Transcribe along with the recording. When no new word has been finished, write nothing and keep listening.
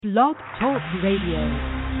Blog Talk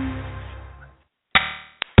Radio.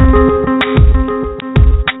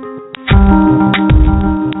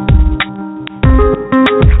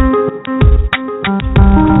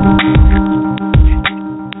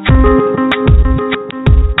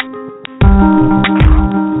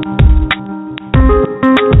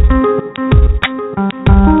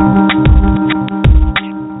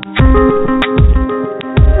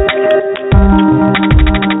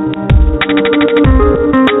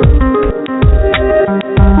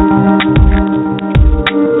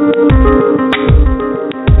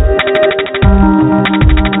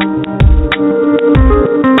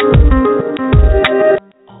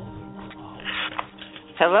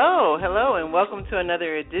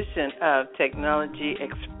 Another edition of Technology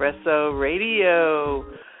Expresso Radio.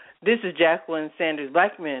 This is Jacqueline Sanders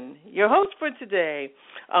Blackman, your host for today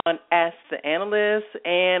on Ask the Analyst,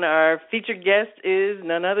 and our featured guest is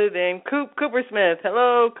none other than Cooper Smith.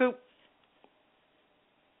 Hello, Coop.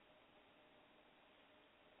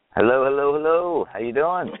 Hello. How you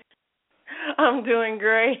doing? I'm doing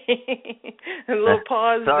great. A little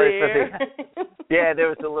pause Sorry there. Yeah, there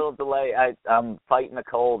was a little delay. I'm fighting a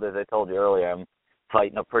cold, as I told you earlier. I'm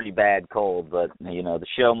fighting a pretty bad cold, but the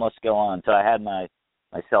show must go on. So I had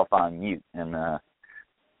myself on mute, and I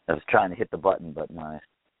was trying to hit the button, but I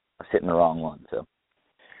was hitting the wrong one. So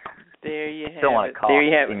there you have it. Don't want to cough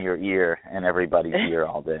in your ear and everybody's ear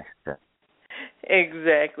all day. So.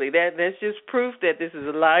 Exactly. That's just proof that this is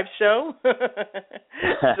a live show.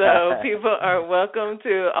 So people are welcome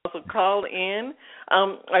to also call in.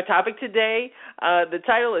 Our topic today, the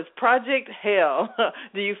title is Project Hell.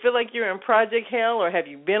 Do you feel like you're in Project Hell, or have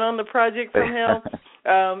you been on the project from hell?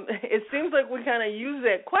 It seems like we kind of use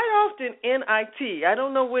that quite often in IT. I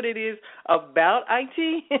don't know what it is about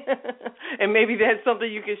IT, and maybe that's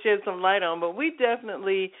something you can shed some light on, but we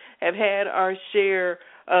definitely have had our share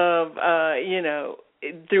of,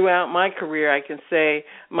 throughout my career, I can say,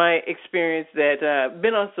 my experience that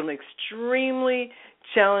been on some extremely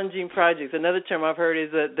challenging projects. Another term I've heard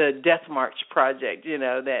is the Death March project,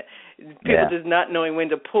 that people just not knowing when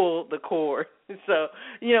to pull the cord. So,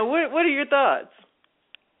 what are your thoughts?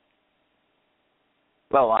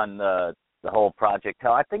 Well, on the whole project,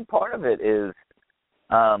 I think part of it is,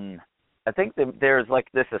 I think that there's like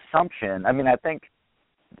this assumption. I mean, I think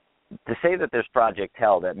to say that there's Project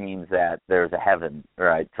Hell, that means that there's a heaven,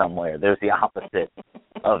 right, somewhere. There's the opposite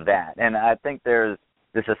of that. And I think there's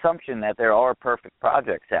this assumption that there are perfect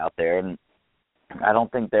projects out there, and I don't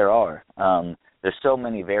think there are. There's so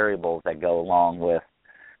many variables that go along with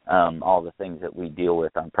all the things that we deal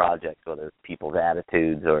with on projects, whether it's people's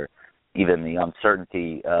attitudes or even the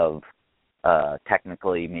uncertainty of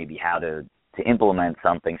technically maybe how to implement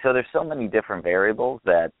something. So there's so many different variables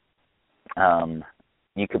that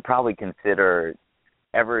you could probably consider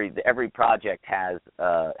every project has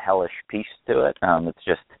a hellish piece to it. It's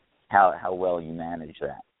just how well you manage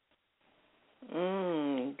that.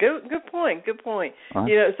 Good point. Uh-huh.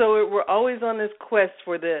 So we're always on this quest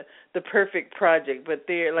for the perfect project, but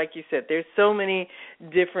there, like you said, there's so many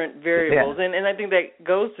different variables, and I think that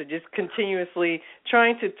goes to just continuously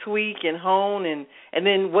trying to tweak and hone, and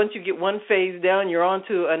then once you get one phase down, you're on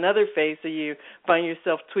to another phase, so you find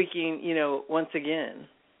yourself tweaking, once again.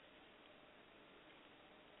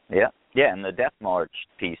 Yeah, and the Death March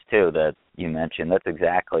piece too that you mentioned, that's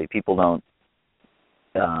exactly, people don't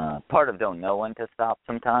know when to stop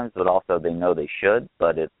sometimes, but also they know they should,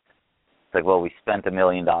 but it's like, well, we spent $1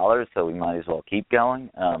 million, so we might as well keep going,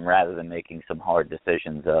 rather than making some hard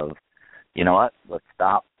decisions of, you know what, let's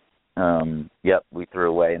stop. We threw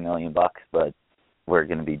away $1 million, but we're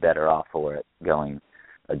going to be better off for it going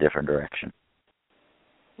a different direction.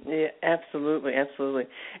 Yeah, absolutely. And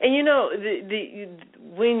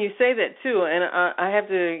when you say that too, and I have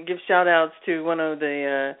to give shout outs to one of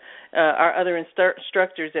the our other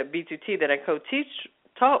instructors at B2T that I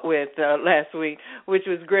taught with last week, which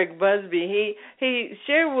was Greg Busby. He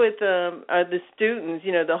shared with the students,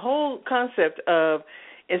 the whole concept of,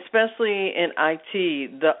 especially in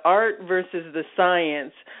IT, the art versus the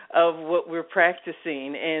science of what we're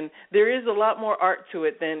practicing. And there is a lot more art to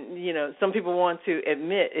it than, some people want to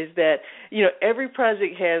admit, is that, every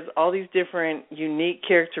project has all these different unique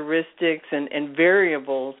characteristics and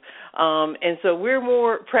variables. And so we're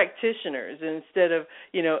more practitioners instead of,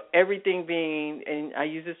 everything being, and I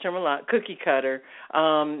use this term a lot, cookie cutter.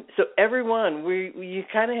 So everyone, you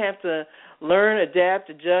kind of have to learn, adapt,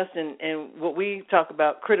 adjust, and what we talk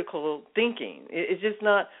about, critical thinking. It's just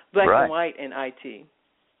not black and white in IT.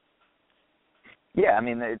 Yeah, I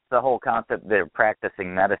mean, it's the whole concept they're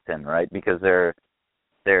practicing medicine, right? Because they're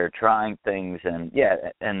they're trying things, and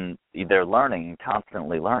they're learning and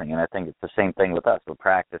constantly learning. And I think it's the same thing with us. We're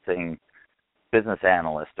practicing business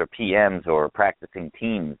analysts or PMs or practicing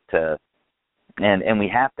teams and we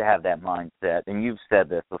have to have that mindset. And you've said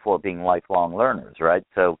this before, being lifelong learners, right?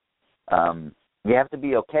 So you have to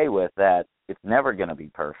be okay with that. It's never going to be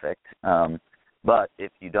perfect. But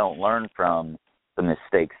if you don't learn from the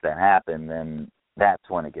mistakes that happen, then that's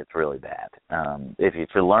when it gets really bad. If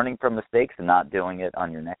you're learning from mistakes and not doing it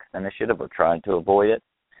on your next initiative or trying to avoid it,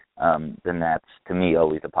 then that's, to me,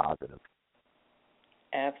 always a positive.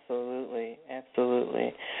 Absolutely,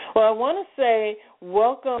 absolutely. Well, I want to say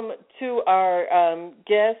welcome to our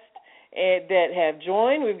guests that have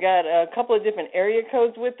joined. We've got a couple of different area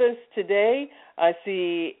codes with us today. I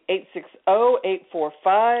see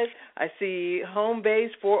 860-845. I see home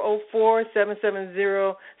base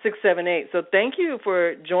 404-770-678. So thank you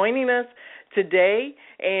for joining us today.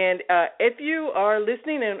 And if you are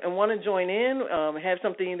listening and want to join in, have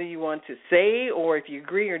something that you want to say, or if you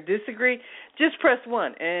agree or disagree, just press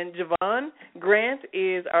 1. And Javon Grant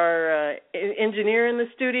is our engineer in the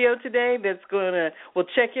studio today will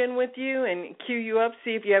check in with you and queue you up,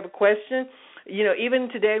 see if you have a question. You know, even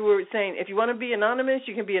today we were saying if you want to be anonymous,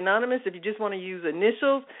 you can be anonymous. If you just want to use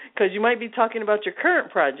initials, because you might be talking about your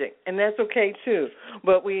current project, and that's okay too.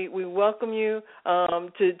 But we welcome you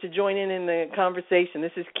to join in the conversation.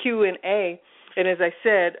 This is Q&A, and as I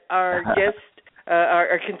said, our guest,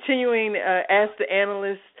 our continuing Ask the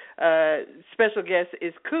Analyst special guest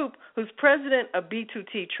is Kupe, who's president of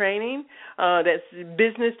B2TTraining. That's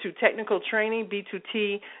business to technical training,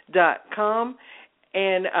 B2T.com.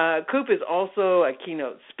 And Kupe is also a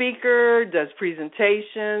keynote speaker, does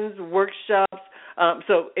presentations, workshops.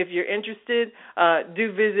 So if you're interested,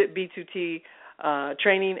 do visit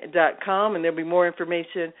B2TTraining.com, and there'll be more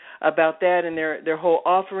information about that and their whole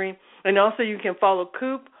offering. And also you can follow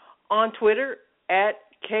Kupe on Twitter at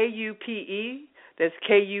KUPE. That's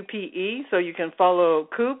KUPE. So you can follow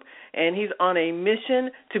Kupe, and he's on a mission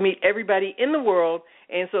to meet everybody in the world.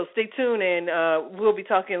 And so stay tuned, and we'll be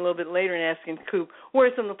talking a little bit later and asking Kupe where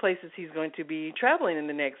are some of the places he's going to be traveling in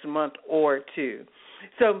the next month or two.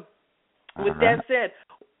 So with that said,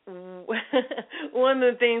 one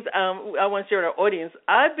of the things I want to share with our audience,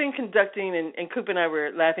 I've been conducting, and Kupe and I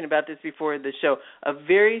were laughing about this before the show, a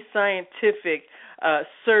very scientific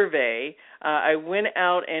survey. I went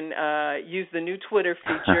out and used the new Twitter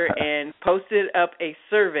feature and posted up a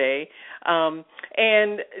survey,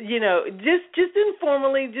 and you know, just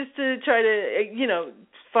informally, just to try to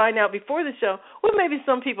find out before the show what maybe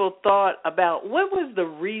some people thought about what was the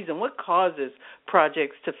reason, what causes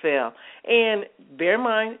projects to fail. And bear in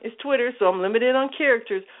mind, it's Twitter, so I'm limited on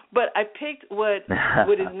characters, but I picked what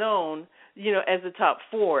is known, as the top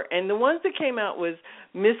 4. And the ones that came out was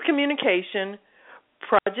miscommunication,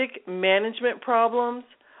 project management problems,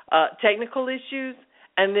 technical issues,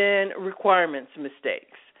 and then requirements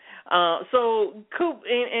mistakes. So, Kupe,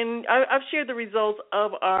 and I've shared the results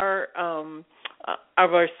of our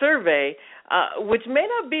survey, which may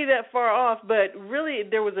not be that far off, but really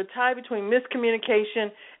there was a tie between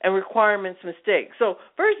miscommunication and requirements mistakes. So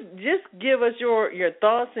first, just give us your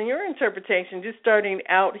thoughts and your interpretation, just starting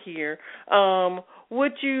out here,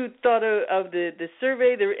 what you thought of the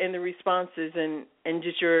survey and the responses, and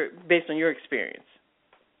just based on your experience.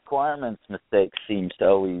 Requirements mistakes seems to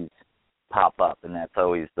always pop up, and that's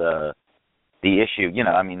always the issue.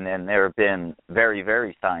 And there have been very,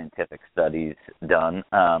 very scientific studies done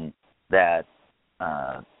that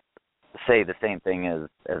say the same thing as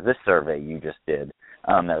this survey you just did,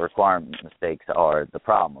 that requirement mistakes are the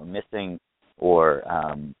problem, or missing, or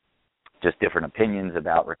just different opinions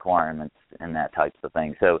about requirements and that types of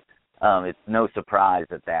thing. So it's no surprise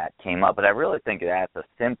that came up, but I really think that's a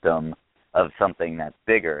symptom of something that's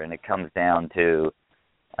bigger, and it comes down to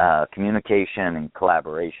communication and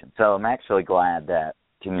collaboration. So I'm actually glad that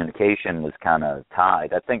communication was kind of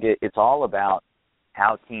tied. I think it's all about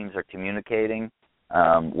how teams are communicating,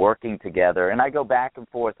 working together. And I go back and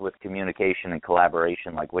forth with communication and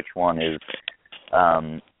collaboration, like which one is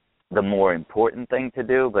the more important thing to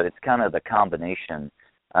do, but it's kind of the combination.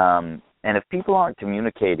 And if people aren't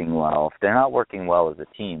communicating well, if they're not working well as a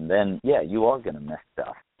team, then, you are going to miss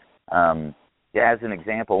stuff. As an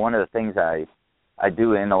example, one of the things I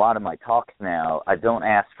do in a lot of my talks now, I don't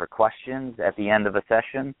ask for questions at the end of a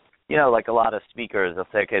session. Like a lot of speakers, they'll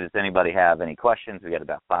say, okay, does anybody have any questions? We got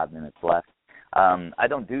about 5 minutes left. I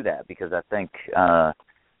don't do that because I think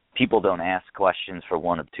people don't ask questions for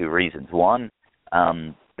one of two reasons. One,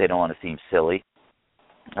 they don't want to seem silly.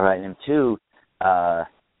 All right, and two,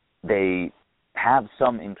 they have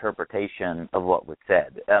some interpretation of what was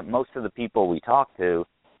said. Most of the people we talk to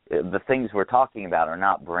the things we're talking about are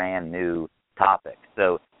not brand new topics.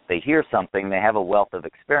 So they hear something, they have a wealth of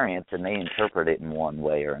experience, and they interpret it in one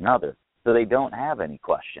way or another. So they don't have any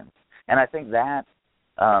questions. And I think that,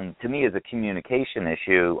 to me, is a communication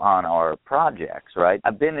issue on our projects, right?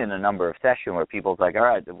 I've been in a number of sessions where people's like, all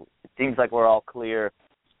right, it seems like we're all clear.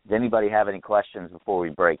 Does anybody have any questions before we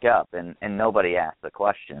break up? And nobody asks a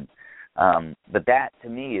question. But that, to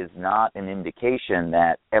me, is not an indication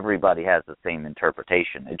that everybody has the same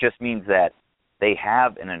interpretation. It just means that they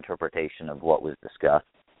have an interpretation of what was discussed,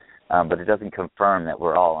 but it doesn't confirm that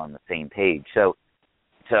we're all on the same page. So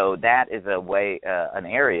that is a way, an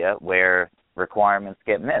area where requirements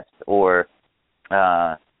get missed or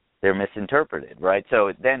they're misinterpreted, right?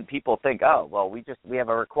 So then people think, oh, well, we have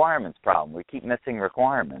a requirements problem. We keep missing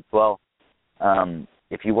requirements. Well,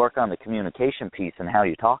 if you work on the communication piece and how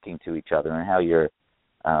you're talking to each other and how you're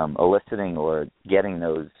eliciting or getting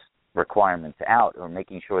those requirements out or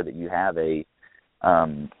making sure that you have a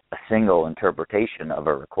single interpretation of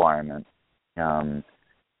a requirement,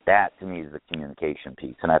 that to me is the communication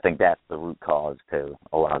piece. And I think that's the root cause to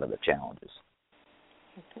a lot of the challenges.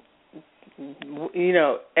 You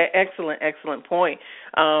know, excellent point.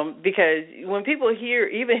 Because when people hear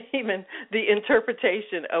even the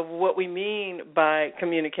interpretation of what we mean by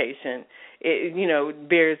communication, it,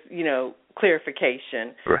 bears,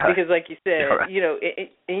 clarification. Right. Because like you said, right.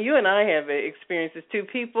 And you and I have experiences too.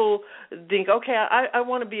 People think, okay, I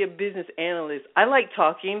want to be a business analyst. I like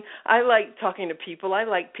talking. I like talking to people. I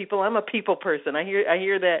like people. I'm a people person. I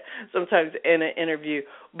hear that sometimes in an interview.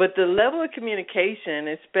 But the level of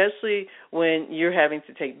communication, especially when you're having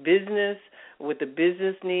to take business, what the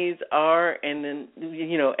business needs are, and then,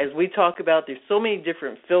 as we talk about, there's so many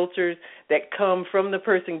different filters that come from the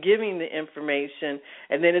person giving the information,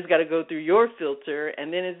 and then it's got to go through your filter,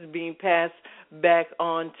 and then it's being passed back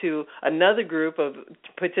on to another group of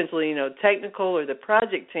potentially, technical or the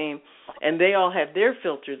project team, and they all have their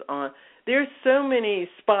filters on. There's so many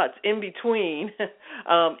spots in between,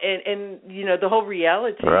 and the whole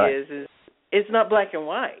reality right. is it's not black and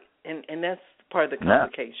white, and that's part of the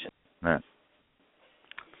complication. No.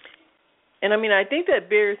 And I think that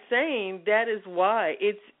bears saying that is why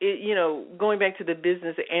going back to the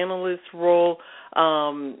business analyst role,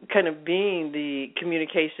 kind of being the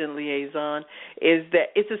communication liaison, is that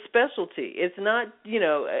it's a specialty. It's not,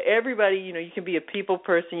 everybody, you can be a people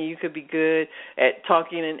person, you could be good at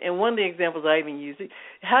talking. And one of the examples I even use,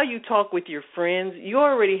 how you talk with your friends, you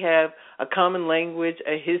already have a common language,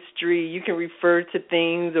 a history. You can refer to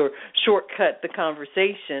things or shortcut the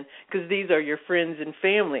conversation because these are your friends and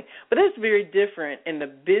family. But that's very different in the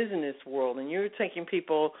business world, and you're taking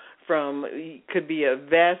people from, could be a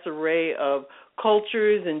vast array of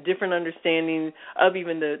cultures and different understandings of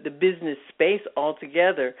even the business space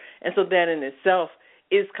altogether. And so that in itself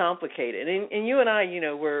is complicated. And you and I,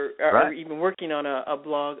 are even working on a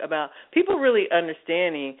blog about people really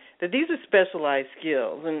understanding that these are specialized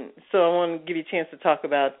skills. And so I want to give you a chance to talk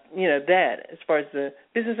about, that as far as the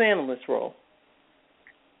business analyst role.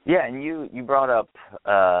 Yeah, and you brought up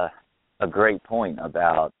a great point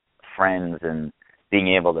about friends and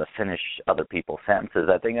being able to finish other people's sentences.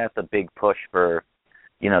 I think that's a big push for,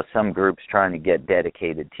 some groups trying to get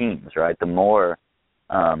dedicated teams, right? The more,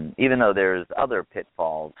 even though there's other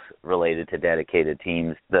pitfalls related to dedicated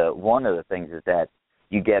teams, one of the things is that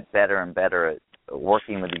you get better and better at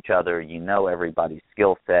working with each other. Everybody's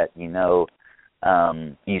skill set. You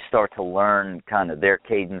start to learn kind of their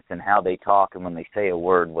cadence and how they talk, and when they say a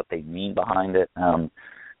word, what they mean behind it.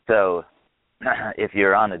 So if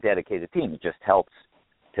you're on a dedicated team, it just helps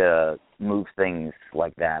to move things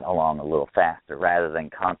like that along a little faster rather than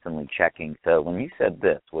constantly checking. So when you said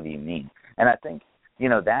this, what do you mean? And I think,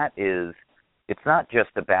 that is, it's not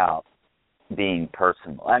just about being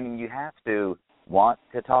personal. You have to want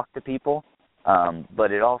to talk to people,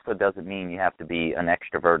 but it also doesn't mean you have to be an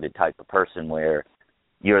extroverted type of person where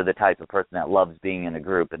you're the type of person that loves being in a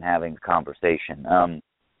group and having a conversation.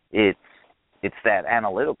 It's that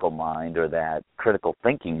analytical mind or that critical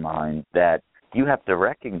thinking mind that you have to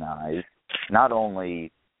recognize not only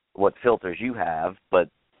what filters you have, but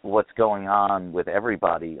what's going on with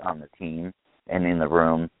everybody on the team and in the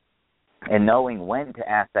room, and knowing when to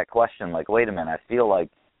ask that question, like, wait a minute, I feel like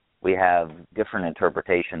we have different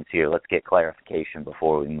interpretations here. Let's get clarification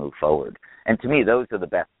before we move forward. And to me, those are the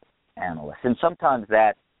best analysts. And sometimes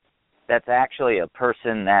that's actually a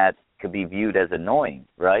person that could be viewed as annoying,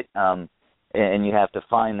 right? And you have to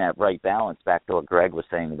find that right balance, back to what Greg was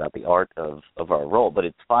saying about the art of our role. But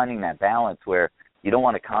it's finding that balance where you don't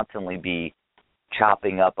want to constantly be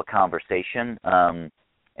chopping up a conversation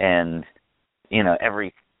and,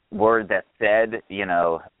 every word that's said,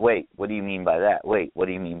 wait, what do you mean by that? Wait, what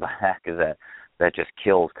do you mean by that? Because that just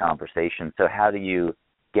kills conversation. So how do you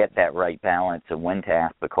get that right balance of when to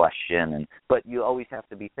ask the question? But you always have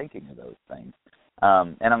to be thinking of those things.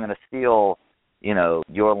 And I'm going to steal,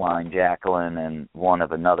 your line, Jacqueline, and one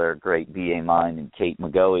of another great BA mind, and Kate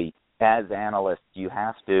McGoey. As analysts, you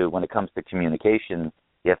have to, when it comes to communication,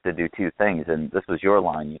 you have to do two things. And this was your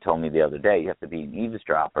line you told me the other day. You have to be an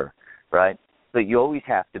eavesdropper, right? So you always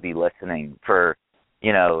have to be listening for,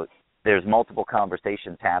 there's multiple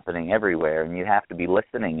conversations happening everywhere, and you have to be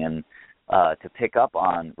listening and to pick up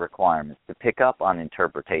on requirements, to pick up on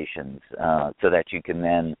interpretations, so that you can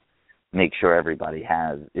then make sure everybody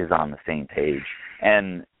is on the same page.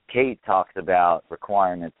 And Kate talks about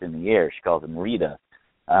requirements in the air. She calls them RITA,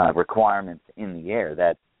 requirements in the air,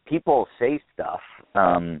 that people say stuff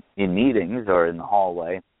in meetings or in the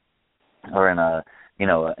hallway or in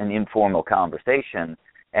an informal conversation,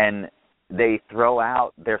 and they're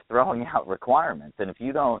throwing out requirements. And if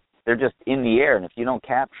you don't, they're just in the air, and if you don't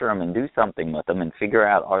capture them and do something with them and figure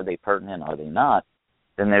out, are they pertinent, are they not,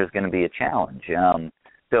 then there's going to be a challenge.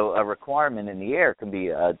 So a requirement in the air can be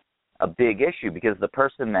a big issue, because the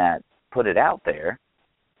person that put it out there,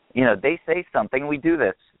 they say something. We do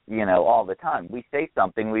this, all the time. We say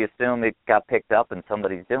something, we assume it got picked up and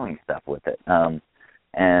somebody's doing stuff with it.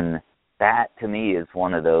 And that, to me, is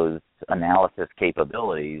one of those analysis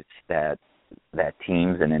capabilities that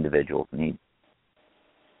teams and individuals need.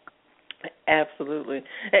 Absolutely,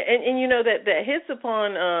 and that hits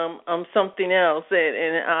upon something else,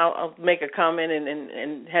 and I'll make a comment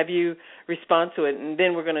and have you respond to it, and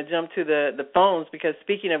then we're going to jump to the phones, because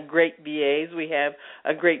speaking of great BAs, we have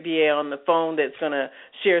a great BA on the phone that's going to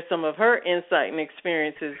share some of her insight and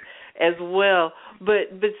experiences as well.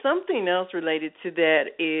 But something else related to that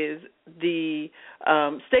is the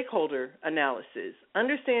stakeholder analysis,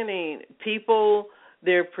 understanding people,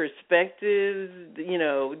 their perspectives,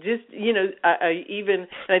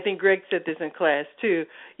 I think Greg said this in class too,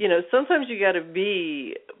 sometimes you got to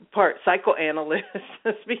be part psychoanalyst,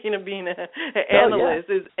 speaking of being an analyst,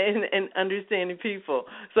 and understanding people.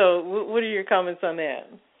 So what are your comments on that?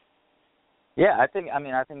 Yeah, I think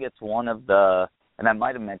it's one of the, and I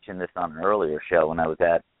might have mentioned this on an earlier show when I was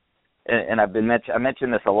at, and I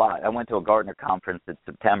mentioned this a lot. I went to a Gartner conference in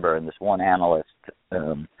September, and this one analyst,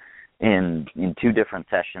 in two different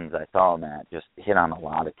sessions I saw him at, just hit on a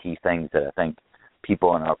lot of key things that I think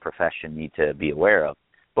people in our profession need to be aware of.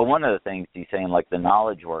 But one of the things he's saying, like the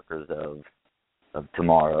knowledge workers of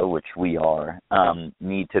tomorrow, which we are,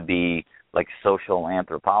 need to be like social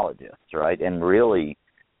anthropologists, right? And really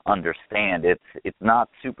understand it's not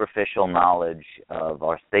superficial knowledge of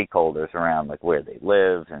our stakeholders around like where they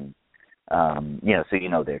live and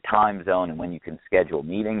so their time zone and when you can schedule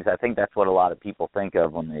meetings. I think that's what a lot of people think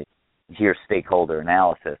of when they hear stakeholder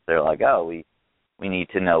analysis. They're like, oh, we need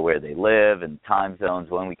to know where they live and time zones,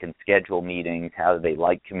 when we can schedule meetings, how do they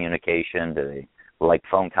like communication, do they like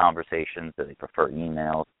phone conversations, do they prefer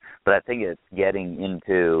emails? But I think it's getting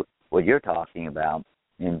into what you're talking about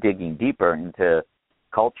and digging deeper into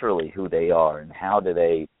culturally who they are and how do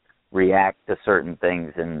they react to certain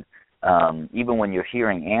things. And even when you're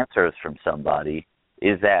hearing answers from somebody,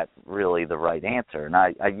 is that really the right answer? And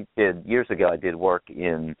I did, years ago, I did work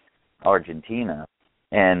in Argentina,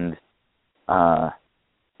 and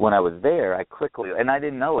when I was there, I quickly, and I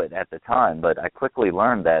didn't know it at the time, but I quickly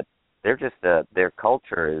learned that they're just, their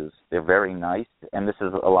culture is, they're very nice, and this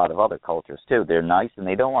is a lot of other cultures too. They're nice, and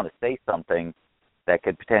they don't want to say something that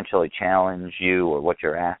could potentially challenge you or what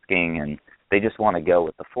you're asking, and they just want to go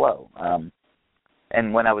with the flow.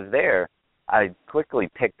 And when I was there, I quickly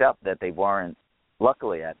picked up that they weren't,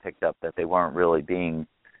 luckily I picked up that they weren't really being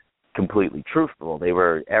completely truthful. They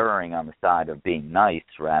were erring on the side of being nice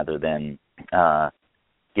rather than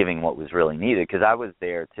giving what was really needed. Because I was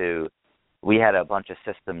there we had a bunch of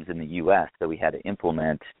systems in the U.S. that we had to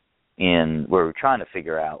implement we were trying to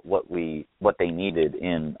figure out what they needed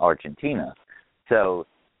in Argentina. So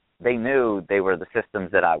they knew they were the systems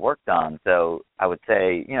that I worked on. So I would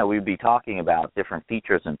say, we'd be talking about different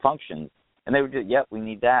features and functions, and they would just, yep, we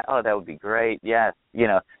need that. Oh, that would be great. Yes,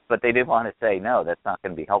 but they didn't want to say, no, that's not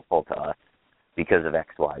going to be helpful to us because of X,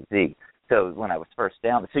 Y, Z. So when I was first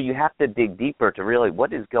down, so you have to dig deeper to really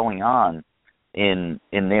what is going on in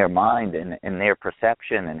their mind and in their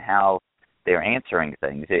perception and how they're answering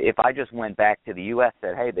things. If I just went back to the U.S.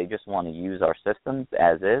 and said, hey, they just want to use our systems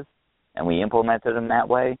as is, and we implemented them that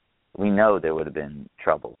way, we know there would have been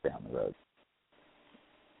troubles down the road.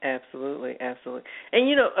 Absolutely, absolutely. And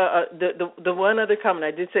the one other comment, I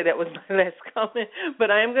did say that was my last comment, but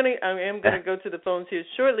I am gonna go to the phones here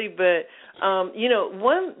shortly. But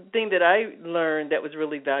one thing that I learned that was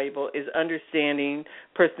really valuable is understanding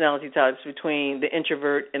personality types between the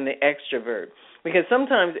introvert and the extrovert. Because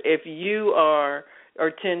sometimes if you are or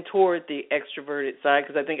tend toward the extroverted side,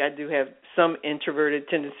 because I think I do have some introverted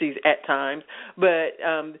tendencies at times, but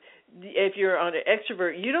if you're on an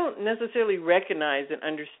extrovert, you don't necessarily recognize and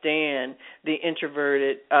understand the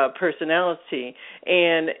introverted personality.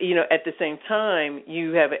 And, at the same time,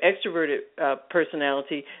 you have an extroverted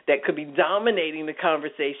personality that could be dominating the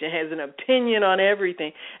conversation, has an opinion on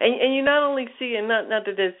everything. And you not only see, and not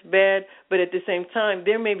that that's bad, but at the same time,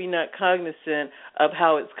 they're maybe not cognizant of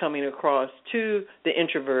how it's coming across to the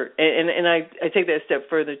introvert. And I take that a step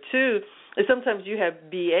further, too. And sometimes you have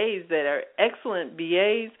BAs that are excellent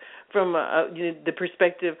BAs from the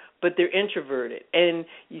perspective, but they're introverted. And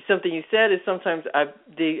something you said is sometimes I've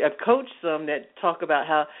coached some that talk about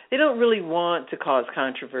how they don't really want to cause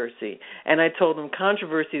controversy. And I told them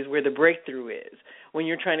controversy is where the breakthrough is, when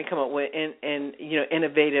you're trying to come up with an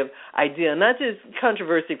innovative idea. Not just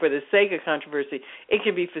controversy for the sake of controversy. It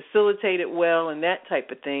can be facilitated well and that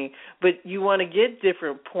type of thing, but you want to get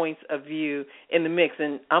different points of view in the mix.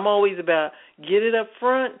 And I'm always about get it up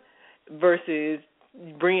front versus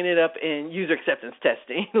bringing it up in user acceptance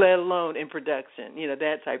testing, let alone in production,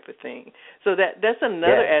 that type of thing. So that's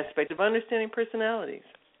another aspect of understanding personalities.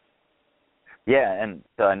 Yeah, and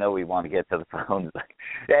so I know we want to get to the phones.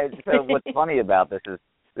 So what's funny about this is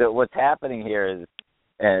that what's happening here is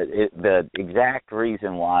the exact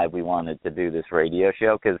reason why we wanted to do this radio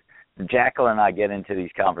show, because Jacqueline and I get into these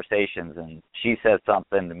conversations, and she says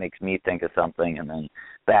something that makes me think of something, and then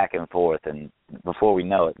back and forth, and before we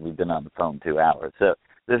know it, we've been on the phone 2 hours. So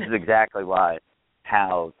this is exactly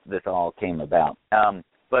how this all came about.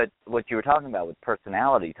 But what you were talking about with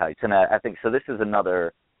personality types, and I think so this is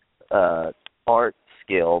another art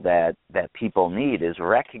skill that people need, is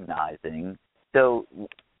recognizing. So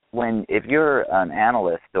if you're an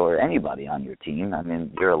analyst or anybody on your team, I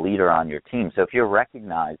mean, you're a leader on your team, so if you're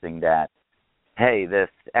recognizing that, hey, this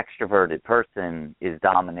extroverted person is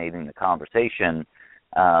dominating the conversation,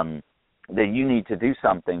 then you need to do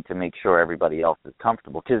something to make sure everybody else is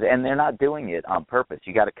comfortable. And they're not doing it on purpose.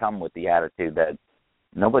 You got to come with the attitude that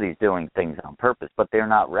nobody's doing things on purpose, but they're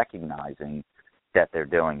not recognizing that they're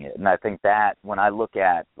doing it. And I think that when I look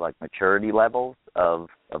at like maturity levels of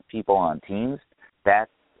people on teams,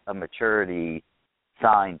 that's a maturity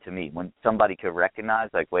sign to me. When somebody could recognize,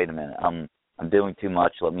 like, wait a minute, I'm doing too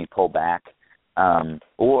much, let me pull back.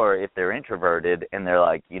 Or if they're introverted and they're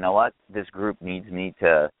like, you know what, this group needs me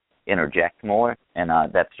to interject more, and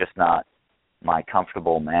that's just not my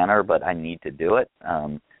comfortable manner, but I need to do it.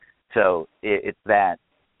 So it's that,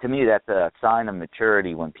 to me, that's a sign of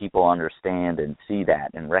maturity when people understand and see that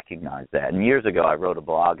and recognize that. And years ago I wrote a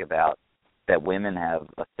blog about that women have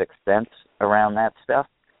a sixth sense around that stuff.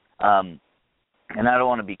 And I don't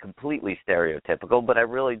want to be completely stereotypical, but I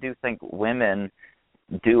really do think women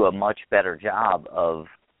do a much better job of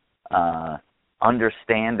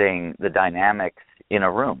understanding the dynamics in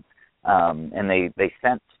a room. And they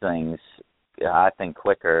sense things, I think,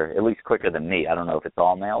 quicker, at least quicker than me. I don't know if it's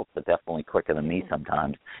all males, but definitely quicker than me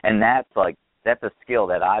sometimes. And that's a skill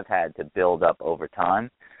that I've had to build up over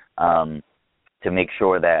time, to make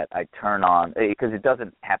sure that I turn on, because it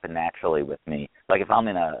doesn't happen naturally with me. Like if I'm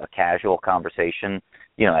in a casual conversation,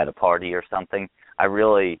 at a party or something,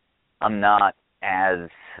 I'm not as,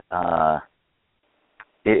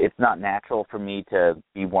 it's not natural for me to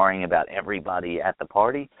be worrying about everybody at the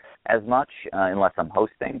party as much, unless I'm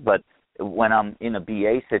hosting. But when I'm in a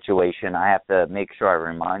BA situation, I have to make sure I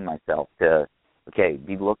remind myself to,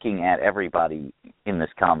 be looking at everybody in this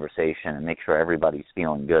conversation and make sure everybody's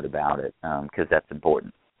feeling good about it, because that's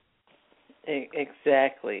important.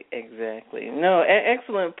 Exactly. No,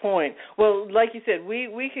 excellent point. Well, like you said,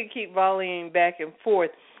 we could keep volleying back and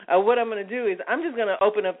forth. What I'm going to do is I'm just going to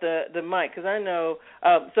open up the mic, because I know,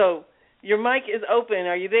 so your mic is open.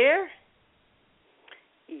 Are you there?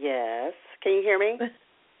 Yes. Can you hear me?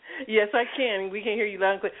 Yes, I can. We can hear you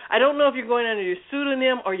loud and clear. I don't know if you're going under your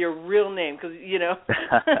pseudonym or your real name, because,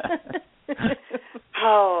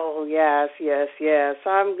 Oh, yes.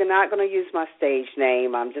 I'm not going to use my stage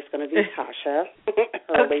name. I'm just going to do Tasha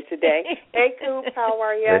early today. Hey, Coop, how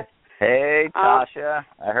are you? Hey, Tasha.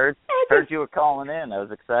 I heard you were calling in. I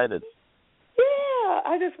was excited. Yeah,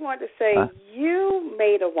 I just wanted to say you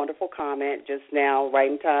made a wonderful comment just now,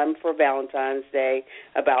 right in time for Valentine's Day,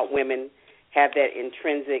 about women have that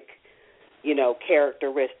intrinsic,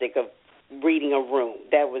 characteristic of reading a room.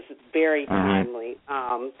 That was very timely.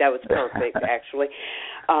 That was perfect, actually,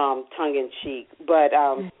 tongue-in-cheek. But,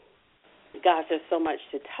 gosh, there's so much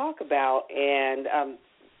to talk about, and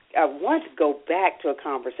I want to go back to a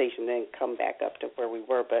conversation, then come back up to where we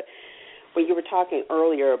were. But when you were talking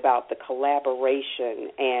earlier about the collaboration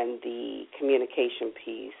and the communication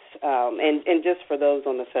piece, and just for those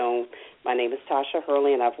on the phone, my name is Tasha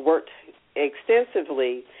Hurley, and I've worked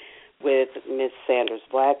extensively with Ms. Sanders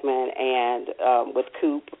Blackman and with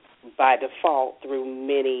Kupe by default through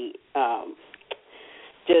many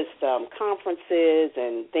conferences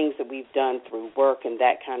and things that we've done through work and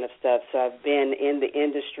that kind of stuff. So I've been in the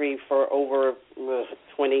industry for over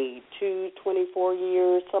 22, 24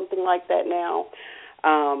 years, something like that now.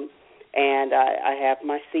 And I have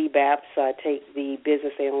my CBAP, so I take the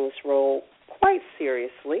business analyst role quite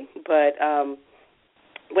seriously. But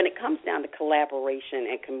when it comes down to collaboration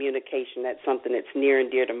and communication, that's something that's near and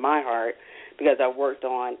dear to my heart because I've worked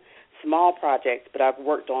on small projects, but I've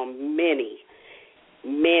worked on many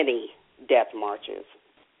death marches,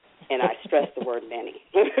 and I stress the word many.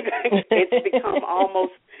 It's become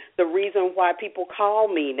almost the reason why people call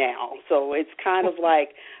me now. So it's kind of like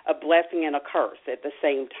a blessing and a curse at the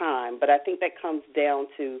same time. But I think that comes down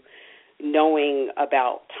to knowing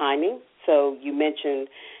about timing. So you mentioned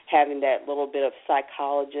having that little bit of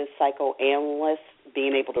psychologist, psychoanalyst,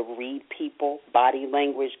 being able to read people, body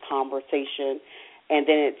language, conversation, and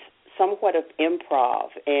then it's somewhat of improv.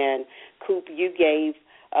 And Coop, you gave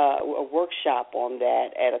a workshop on that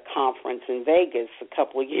at a conference in Vegas a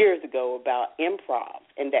couple of years ago about improv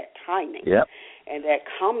and that timing. Yep. And that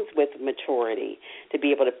comes with maturity to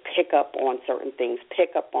be able to pick up on certain things,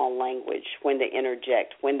 pick up on language, when to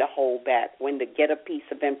interject, when to hold back, when to get a piece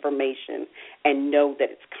of information and know that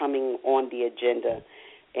it's coming on the agenda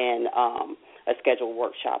in a scheduled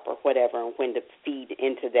workshop or whatever, and when to feed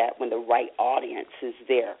into that when the right audience is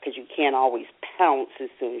there, because you can't always pounce as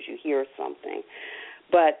soon as you hear something.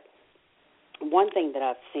 But one thing that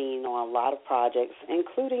I've seen on a lot of projects,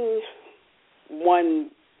 including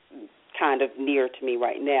one kind of near to me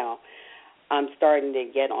right now, I'm starting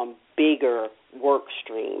to get on bigger work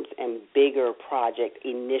streams and bigger project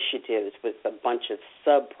initiatives with a bunch of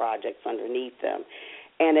sub-projects underneath them.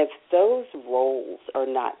 And if those roles are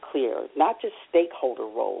not clear, not just stakeholder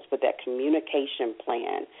roles, but that communication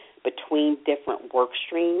plan between different work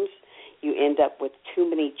streams, you end up with too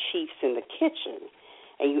many chiefs in the kitchen.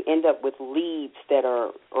 And you end up with leads that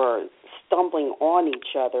are stumbling on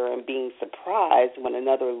each other and being surprised when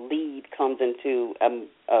another lead comes into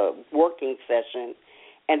a working session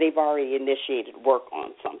and they've already initiated work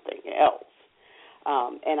on something else.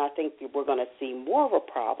 And I think we're going to see more of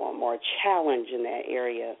a problem or a challenge in that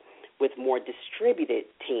area with more distributed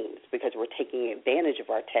teams because we're taking advantage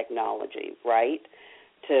of our technology, right,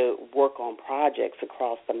 to work on projects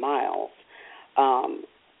across the miles.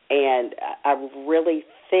 And I really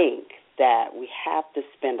think that we have to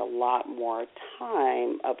spend a lot more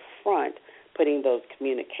time up front putting those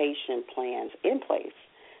communication plans in place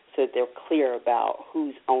so that they're clear about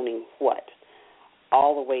who's owning what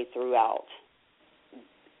all the way throughout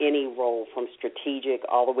any role from strategic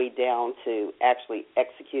all the way down to actually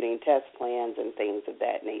executing test plans and things of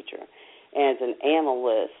that nature. And as an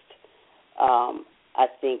analyst, I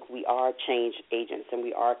think we are change agents and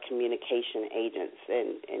we are communication agents,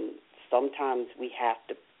 and sometimes we have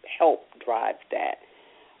to help drive that,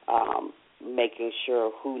 making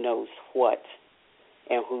sure who knows what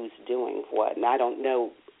and who's doing what. And I don't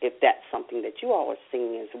know if that's something that you all are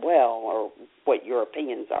seeing as well or what your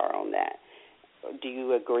opinions are on that. Do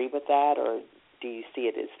you agree with that, or do you see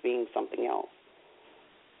it as being something else?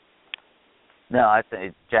 No, I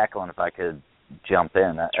think, Jacqueline, if I could jump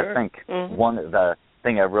in. Sure. I think one of the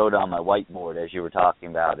thing I wrote on my whiteboard as you were talking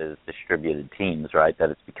about is distributed teams, right, that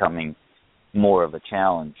it's becoming more of a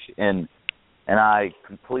challenge. And I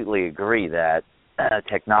completely agree that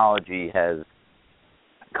technology has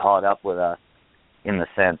caught up with us in the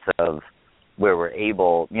sense of where we're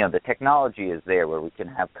able, the technology is there where we can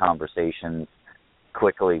have conversations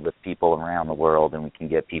quickly with people around the world and we can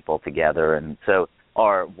get people together. And so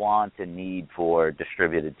our want and need for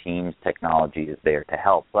distributed teams, technology is there to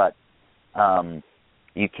help. But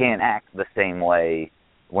you can't act the same way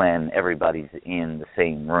when everybody's in the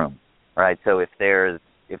same room, right? So if there's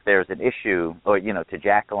an issue, or to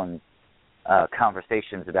Jacqueline's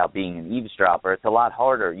conversations about being an eavesdropper, it's a lot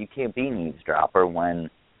harder. You can't be an eavesdropper when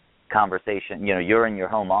conversation, you're in your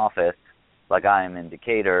home office, like I am in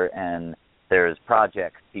Decatur, and there's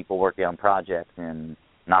projects, people working on projects in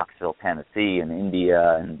Knoxville, Tennessee, and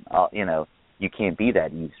India, and you can't be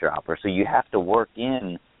that eavesdropper. So you have to work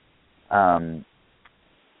in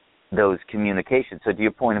those communications. So to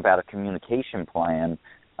your point about a communication plan,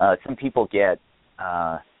 some people get,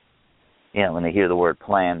 when they hear the word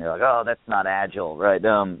plan, they're like, oh, that's not agile, right?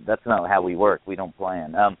 That's not how we work. We don't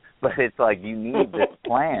plan. But it's like you need this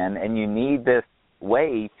plan and you need this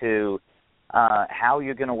way to how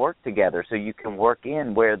you're going to work together so you can work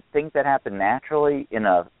in where things that happen naturally in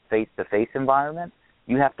a face-to-face environment,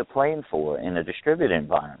 you have to plan for in a distributed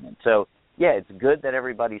environment. So, yeah, it's good that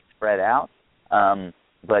everybody's spread out,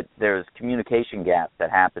 but there's communication gaps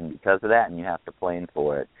that happen because of that, and you have to plan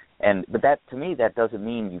for it. But that, to me, that doesn't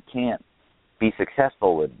mean you can't be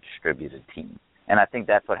successful with a distributed team. And I think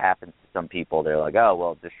that's what happens to some people. They're like, oh,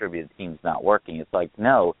 well, distributed team's not working. It's like,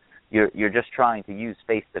 no, you're just trying to use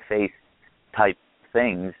face-to-face type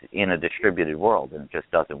things in a distributed world, and it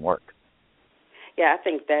just doesn't work. Yeah, I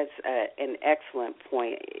think that's an excellent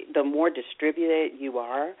point. The more distributed you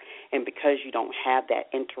are, and because you don't have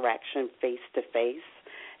that interaction face-to-face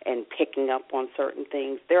and picking up on certain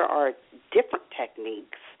things, there are different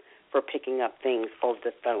techniques for picking up things over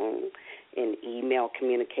the phone, in email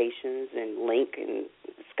communications, and Link and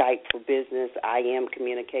Skype for Business, IM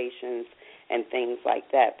communications, and things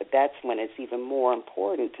like that. But that's when it's even more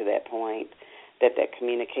important to that point that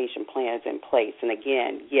communication plan is in place. And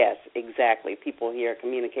again, yes, exactly. People hear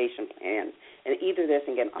communication plan and either they're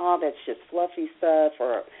thinking, oh, that's just fluffy stuff,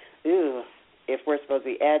 or, ooh, if we're supposed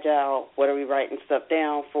to be agile, what are we writing stuff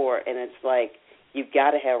down for? And it's like you've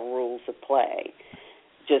got to have rules of play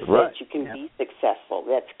just so that you can be successful.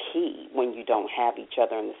 That's key when you don't have each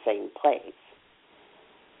other in the same place.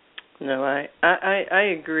 No,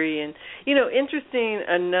 I agree. And, interesting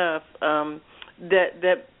enough,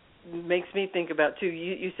 that makes me think about, too,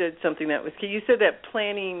 you said something that was key. You said that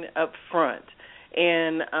planning up front.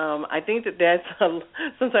 And I think that's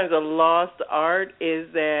sometimes a lost art,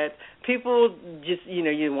 is that people just,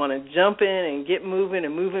 you want to jump in and get moving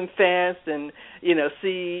and moving fast and,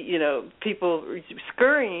 see, people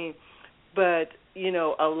scurrying. But,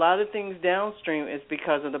 a lot of things downstream is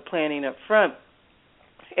because of the planning up front.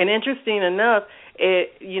 And interesting enough,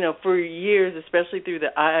 for years, especially through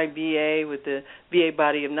the IIBA with the BA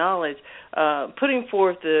body of knowledge, putting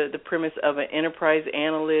forth the premise of an enterprise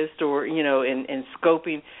analyst or, in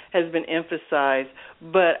scoping has been emphasized.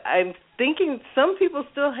 But I'm thinking some people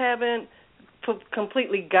still haven't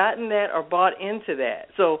completely gotten that or bought into that.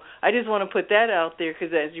 So I just want to put that out there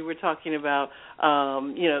because as you were talking about,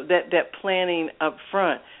 that planning up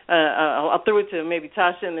front. I'll throw it to maybe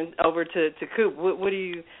Tasha and then over to Kupe. What do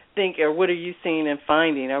you think, or what are you seeing and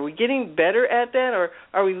finding? Are we getting better at that, or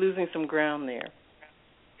are we losing some ground there?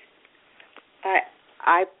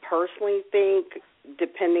 I personally think,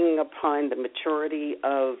 depending upon the maturity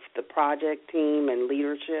of the project team and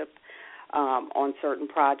leadership on certain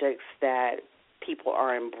projects, that people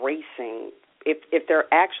are embracing, if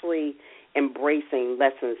they're actually embracing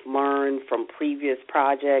lessons learned from previous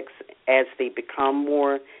projects as they become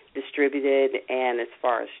more distributed, and as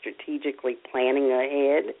far as strategically planning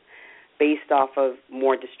ahead based off of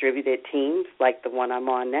more distributed teams like the one I'm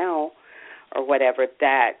on now or whatever,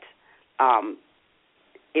 that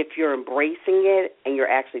if you're embracing it and you're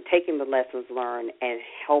actually taking the lessons learned and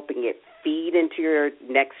helping it feed into your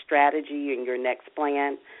next strategy and your next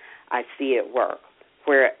plan, I see it work.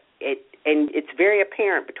 And it's very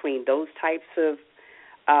apparent between those types of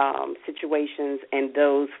situations and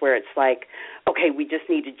those where it's like, okay, we just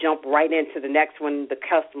need to jump right into the next one, the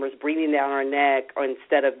customer's breathing down our neck, or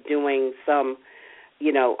instead of doing some,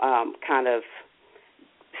 kind of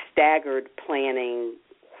staggered planning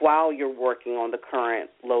while you're working on the current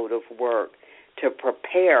load of work to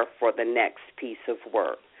prepare for the next piece of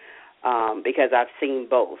work. Because I've seen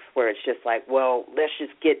both, where it's just like, well, let's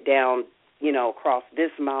just get down, across this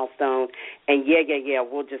milestone, and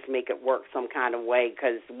we'll just make it work some kind of way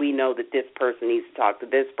because we know that this person needs to talk to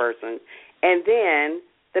this person. And then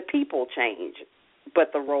the people change,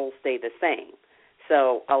 but the roles stay the same.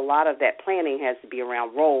 So a lot of that planning has to be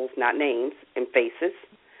around roles, not names and faces,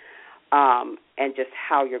 and just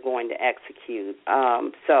how you're going to execute.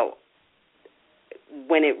 So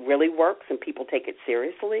when it really works and people take it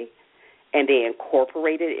seriously and they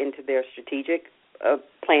incorporate it into their strategic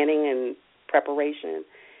planning and preparation,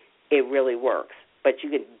 it really works. But you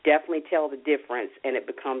can definitely tell the difference, and it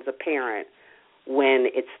becomes apparent when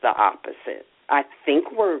it's the opposite. I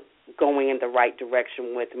think we're going in the right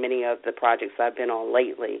direction with many of the projects I've been on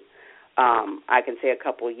lately. I can say a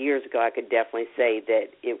couple of years ago, I could definitely say that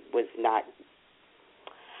it was not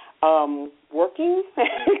working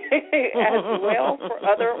as well for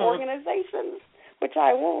other organizations, which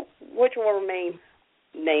will remain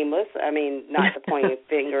nameless. I mean, not to point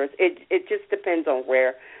fingers. It just depends on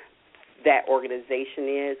where that organization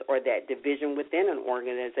is or that division within an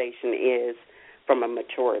organization is from a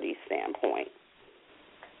maturity standpoint.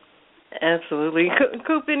 Absolutely.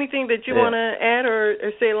 Coop, anything that you want to add or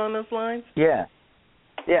say along those lines? Yeah,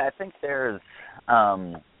 I think there's,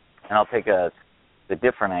 and I'll take the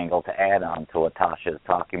different angle to add on to what Tasha is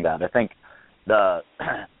talking about. I think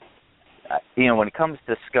when it comes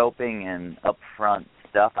to scoping and upfront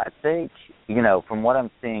stuff, I think, from what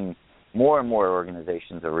I'm seeing, more and more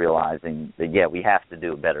organizations are realizing that, we have to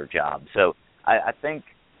do a better job. So I think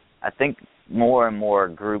more and more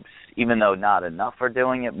groups, even though not enough are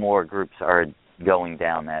doing it, more groups are going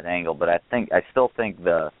down that angle. But I still think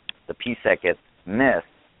the piece that gets missed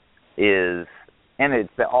is, and it's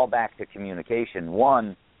all back to communication.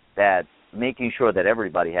 One, that making sure that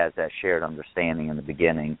everybody has that shared understanding in the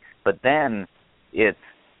beginning, but then it's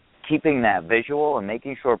keeping that visual and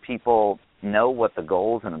making sure people know what the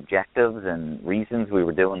goals and objectives and reasons we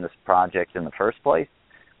were doing this project in the first place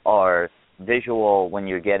are visual when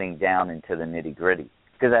you're getting down into the nitty-gritty.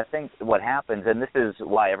 Because I think what happens, and this is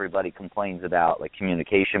why everybody complains about like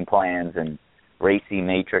communication plans and racy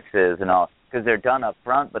matrices and all, because they're done up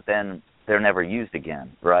front, but then they're never used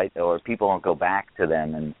again, right? Or people don't go back to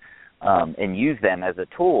them and use them as a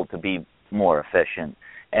tool to be more efficient.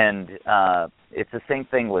 And it's the same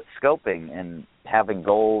thing with scoping and having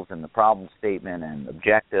goals and the problem statement and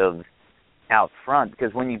objectives out front,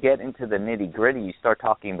 because when you get into the nitty-gritty, you start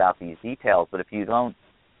talking about these details, but if you don't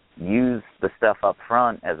use the stuff up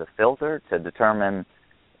front as a filter to determine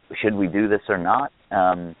should we do this or not,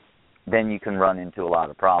 then you can run into a lot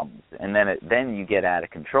of problems. And then you get out of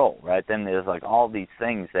control, right? Then there's like all these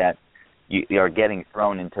things that you are getting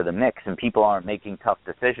thrown into the mix, and people aren't making tough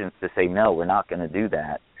decisions to say, no, we're not going to do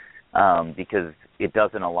that because it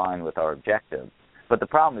doesn't align with our objectives. But the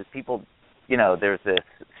problem is people, there's this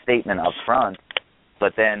statement up front,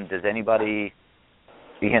 but then does anybody,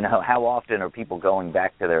 how often are people going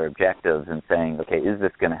back to their objectives and saying, okay, is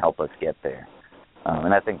this going to help us get there?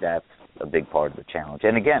 And I think that's a big part of the challenge.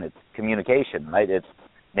 And again, it's communication, right? It's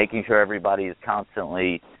making sure everybody is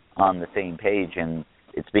constantly on the same page and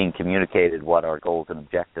it's being communicated what our goals and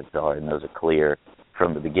objectives are, and those are clear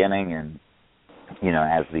from the beginning and,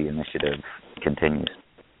 as the initiative continues.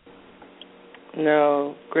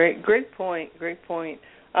 No, great point.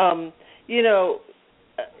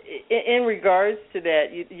 In regards to that,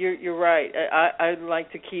 you're right. I'd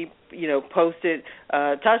like to keep, posted.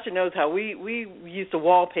 Tasha knows how we used to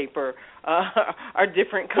wallpaper our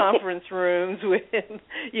different conference rooms with,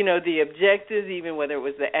 the objectives, even whether it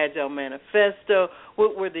was the Agile Manifesto,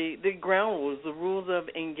 what were the ground rules, the rules of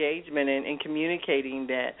engagement and communicating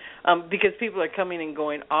that, because people are coming and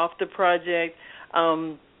going off the project.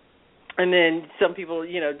 And then some people,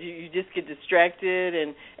 you just get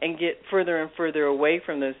distracted and get further and further away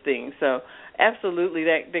from those things. So absolutely,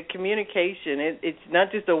 the communication, it's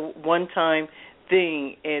not just a one-time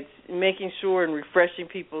thing. It's making sure and refreshing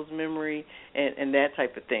people's memory and that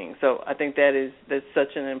type of thing. So I think that's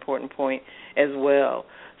such an important point as well.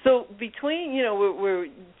 So between, we're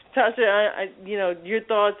Tasha, your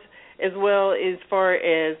thoughts as well as far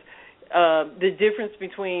as the difference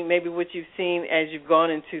between maybe what you've seen as you've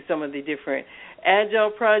gone into some of the different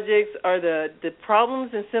Agile projects. Are the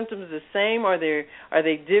problems and symptoms the same? Are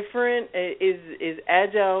they different? Is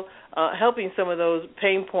Agile helping some of those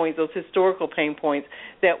pain points, those historical pain points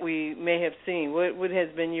that we may have seen? What has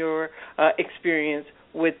been your experience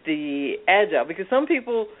with the Agile? Because some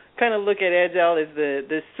people kind of look at Agile as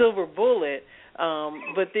the silver bullet,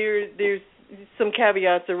 but there's some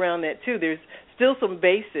caveats around that too. There's still some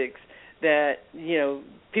basics that,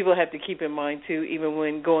 people have to keep in mind, too, even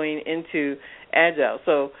when going into Agile.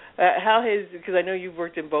 So because I know you've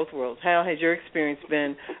worked in both worlds, how has your experience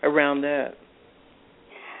been around that?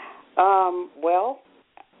 Well,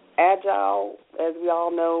 Agile, as we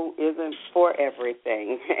all know, isn't for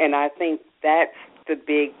everything. And I think that's the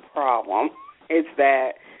big problem, is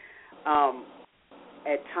that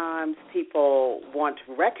at times people want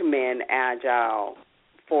to recommend Agile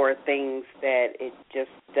for things that it just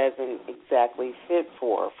doesn't exactly fit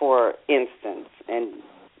for instance, and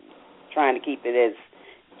trying to keep it as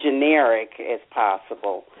generic as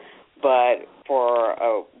possible. But for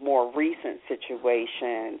a more recent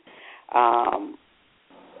situation,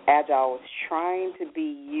 Agile is trying to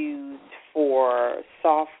be used for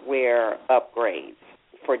software upgrades,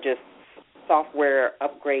 for just software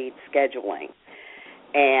upgrade scheduling.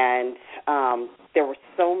 And there were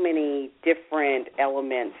so many different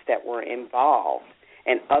elements that were involved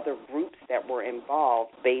and other groups that were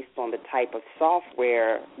involved based on the type of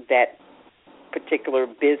software that particular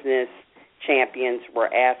business champions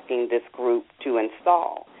were asking this group to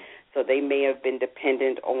install. So they may have been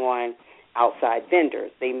dependent on outside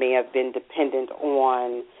vendors. They may have been dependent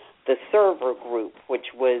on the server group, which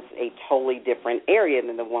was a totally different area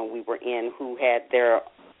than the one we were in, who had their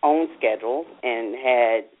own schedules and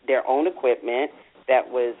had their own equipment that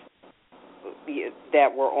were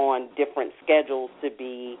on different schedules to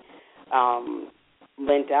be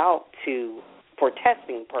lent out to for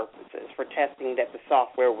testing purposes, for testing that the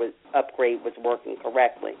software upgrade was working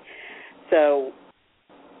correctly. So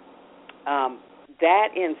that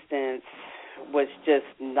instance was just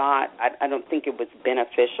not, I don't think it was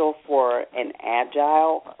beneficial for an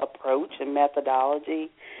agile approach and methodology.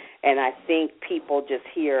 And I think people just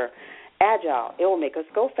hear agile, it will make us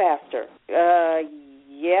go faster.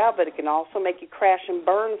 Yeah, but it can also make you crash and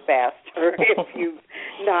burn faster if you've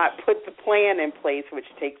not put the plan in place, which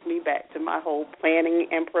takes me back to my whole planning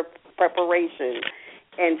and preparation.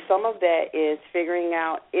 And some of that is figuring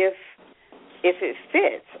out if it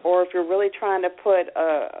fits, or if you're really trying to put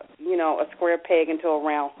a square peg into a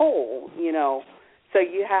round hole, So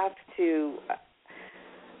you have to.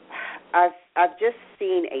 I've just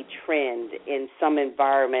seen a trend in some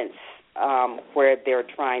environments where they're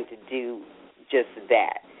trying to do just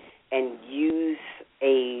that and use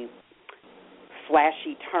a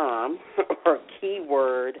flashy term or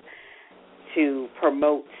keyword to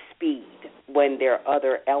promote speed when there are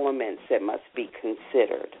other elements that must be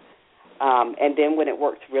considered. And then when it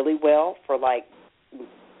works really well for like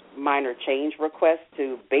minor change requests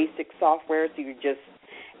to basic software, so you're just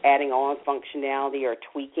adding on functionality or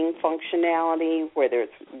tweaking functionality, whether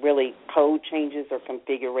it's really code changes or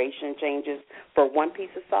configuration changes for one piece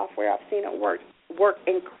of software, I've seen it work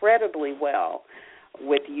incredibly well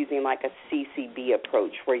with using like a CCB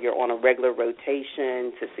approach where you're on a regular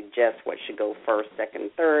rotation to suggest what should go first, second,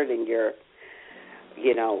 third, and you're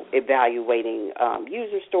evaluating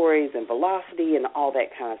user stories and velocity and all that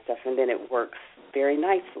kind of stuff, and then it works very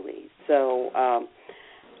nicely. So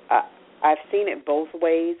I've seen it both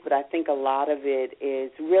ways, but I think a lot of it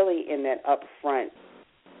is really in that upfront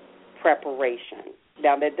preparation.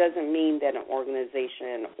 Now, that doesn't mean that an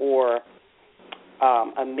organization or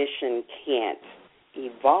a mission can't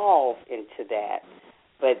evolve into that,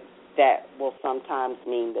 but that will sometimes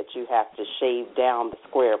mean that you have to shave down the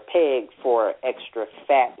square peg for extra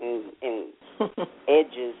fat and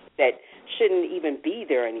edges that shouldn't even be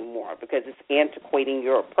there anymore because it's antiquating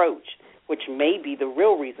your approach, which may be the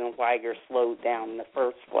real reason why you're slowed down in the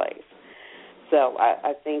first place. So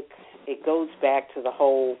I think it goes back to the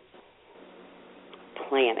whole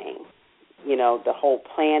planning, the whole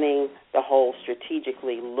planning, the whole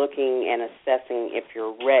strategically looking and assessing if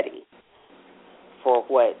you're ready for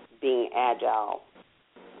what being agile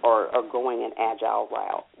or going an agile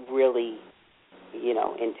route really,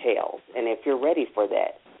 entails. And if you're ready for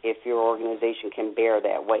that, if your organization can bear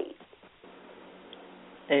that weight.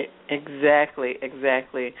 Exactly.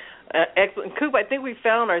 Excellent. Kupe, I think we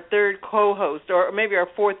found our third co-host, or maybe our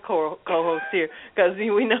fourth co-host here, because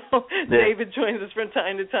we know David joins us from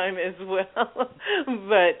time to time as well.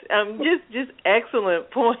 But just excellent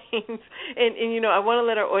points. And I want to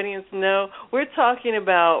let our audience know we're talking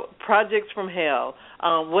about projects from hell.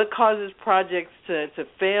 What causes projects to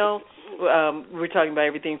fail? We're talking about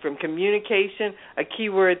everything from communication. A key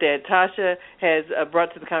word that Tasha has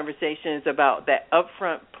brought to the conversation is about that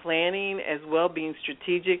upfront planning as well, being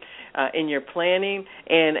strategic in your planning.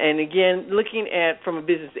 And again, looking at from a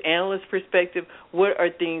business analyst perspective, what are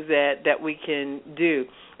things that we can do.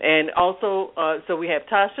 And also, so we have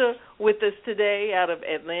Tasha with us today out of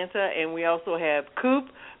Atlanta, and we also have Kupe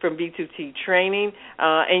from B2TTraining.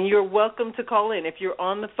 And you're welcome to call in. If you're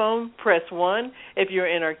on the phone, press 1. If you're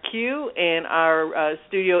in our queue, and our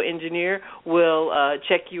studio engineer will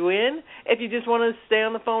check you in. If you just want to stay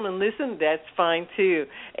on the phone and listen, that's fine too.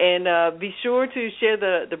 And be sure to share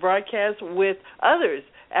the broadcast with others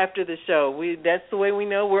after the show. That's the way we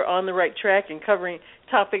know we're on the right track and covering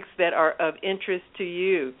topics that are of interest to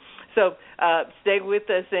you. So stay with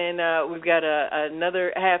us, and we've got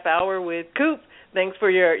another half hour with Kupe. Thanks for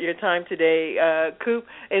your time today, Kupe.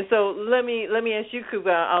 And so let me ask you, Kupe,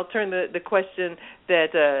 I'll turn the question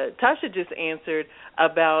that Tasha just answered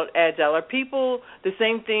about Agile. Are people the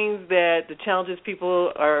same things that the challenges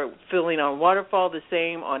people are feeling on Waterfall the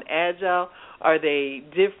same on Agile? Are they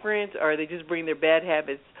different? Or are they just bring their bad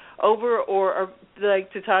habits over? Or are,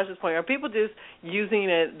 like to Tasha's point, are people just using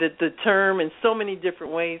the term in so many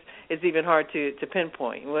different ways it's even hard to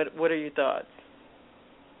pinpoint? What are your thoughts?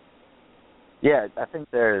 Yeah, I think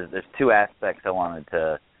there's two aspects I wanted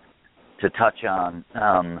to touch on.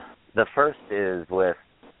 The first is with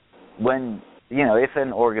when, if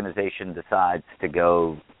an organization decides to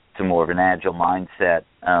go to to more of an agile mindset,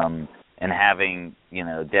 and having,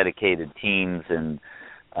 dedicated teams and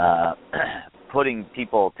putting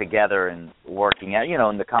people together and working out,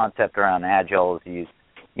 and the concept around agile is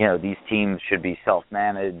these teams should be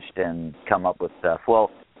self-managed and come up with stuff.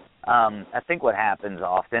 Well, I think what happens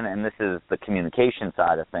often, and this is the communication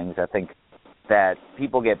side of things, I think that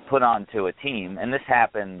people get put onto a team, and this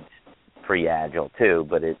happened pre-agile too,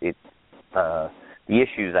 but the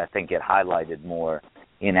issues I think get highlighted more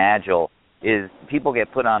in agile is people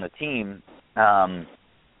get put on a team,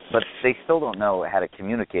 but they still don't know how to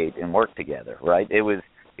communicate and work together, right? It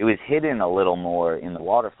was hidden a little more in the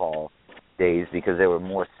waterfall days because there were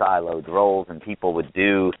more siloed roles and people would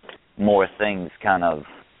do more things kind of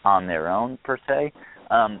on their own per se.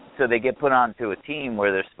 So they get put onto a team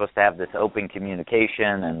where they're supposed to have this open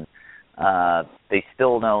communication, and they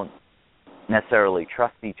still don't necessarily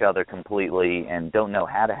trust each other completely and don't know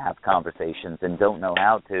how to have conversations and don't know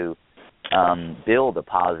how to build a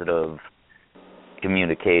positive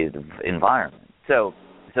communicative environment. So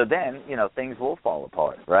then, things will fall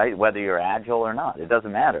apart, right? Whether you're agile or not, it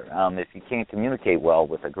doesn't matter. If you can't communicate well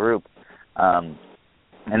with a group,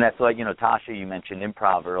 and that's why, Tasha, you mentioned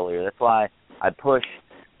improv earlier. That's why I push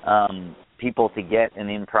people to get an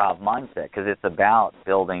improv mindset, because it's about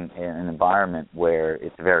building an environment where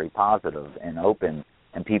it's very positive and open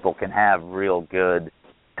and people can have real good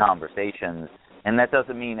conversations. And that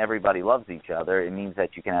doesn't mean everybody loves each other. It means that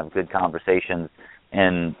you can have good conversations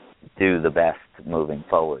and do the best moving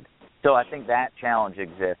forward. So I think that challenge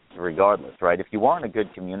exists regardless, right? If you weren't a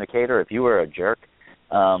good communicator, if you were a jerk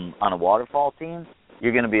on a waterfall team,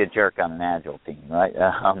 you're going to be a jerk on an agile team, right?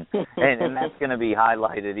 And that's going to be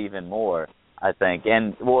highlighted even more, I think.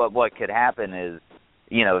 And what could happen is,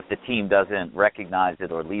 if the team doesn't recognize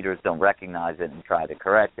it or leaders don't recognize it and try to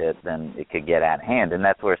correct it, then it could get out of hand. And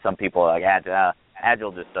that's where some people are like,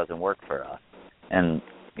 agile just doesn't work for us. And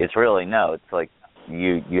it's really, no, it's like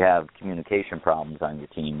you have communication problems on your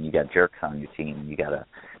team. You got jerks on your team. You got to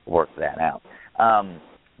work that out.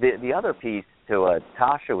 The other piece to what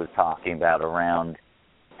Tasha was talking about around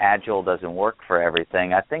agile doesn't work for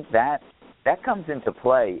everything, I think that comes into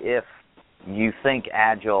play if you think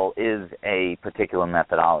agile is a particular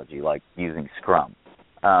methodology, like using Scrum.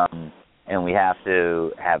 And we have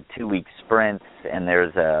to have 2-week sprints, and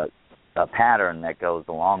there's a pattern that goes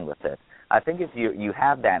along with it. I think if you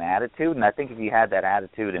have that attitude, and I think if you had that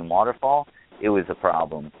attitude in Waterfall, it was a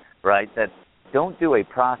problem, right? That don't do a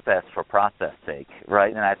process for process sake,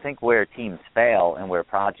 right? And I think where teams fail and where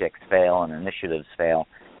projects fail and initiatives fail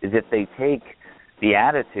is if they take the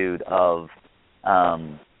attitude of,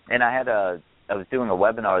 and I was doing a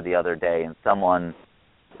webinar the other day, and someone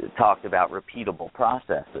talked about repeatable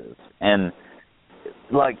processes. And,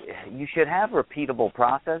 like, you should have repeatable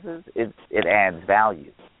processes. It adds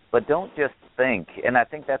value. But don't just think, and I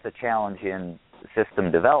think that's a challenge in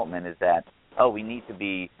system development, is that, we need to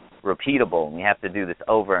be repeatable, and we have to do this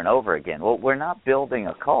over and over again. Well, we're not building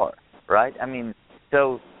a car, right? I mean,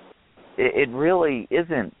 so it really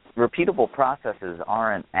isn't. Repeatable processes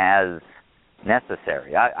aren't as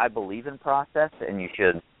necessary. I believe in process, and you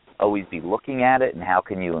should always be looking at it and how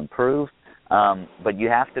can you improve, but you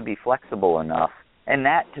have to be flexible enough, and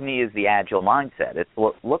that to me is the agile mindset. It's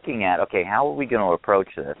looking at, okay, how are we going to approach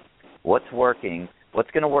this? What's working?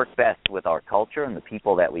 What's going to work best with our culture and the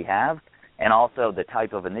people that we have, and also the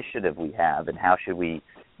type of initiative we have and how should we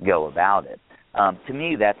go about it. To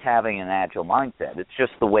me, that's having an agile mindset. It's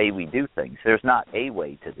just the way we do things. There's not a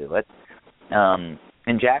way to do it.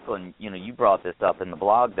 And Jacqueline, you brought this up in the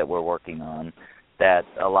blog that we're working on, that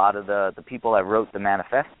a lot of the people that wrote the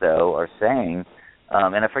manifesto are saying,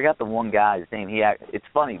 and I forgot the one guy's name. It's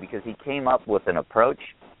funny because he came up with an approach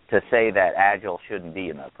to say that agile shouldn't be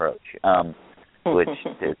an approach, which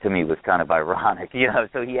to me was kind of ironic.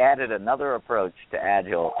 So he added another approach to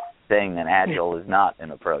agile, saying that agile is not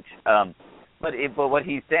an approach. But what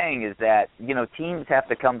he's saying is that, teams have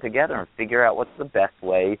to come together and figure out what's the best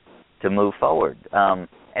way to move forward.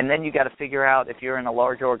 And then you got to figure out, if you're in a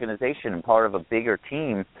large organization and part of a bigger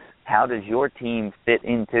team, how does your team fit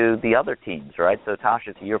into the other teams, right? So,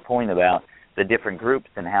 Tasha, to your point about the different groups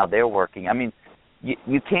and how they're working, I mean,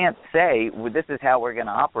 you can't say, well, this is how we're going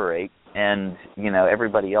to operate, and,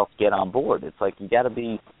 everybody else get on board. It's like you got to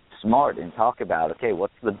be smart and talk about, okay,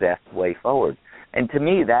 what's the best way forward? And to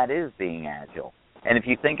me, that is being agile. And if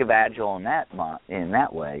you think of agile in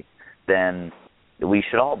that way, then we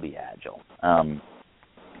should all be agile.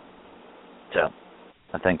 So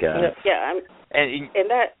I think. And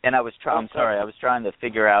I was trying. I'm sorry. I was trying to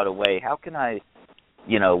figure out a way. How can I,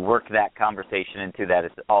 work that conversation into that?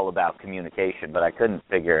 It's all about communication, but I couldn't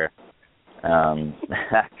figure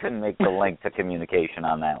I couldn't make the link to communication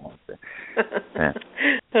on that one. So, yeah.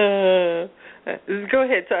 Go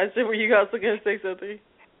ahead, Tasha. Were you also going to say something?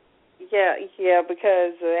 Yeah,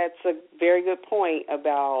 because that's a very good point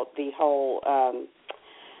about the whole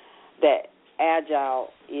that agile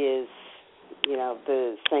is,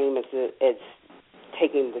 the same as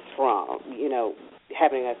taking the Scrum.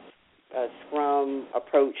 Having a Scrum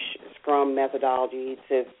approach, Scrum methodology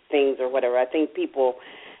to things or whatever. I think people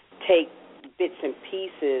take bits and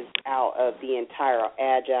pieces out of the entire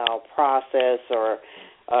agile process or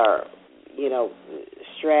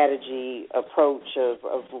strategy approach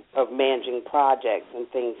of managing projects and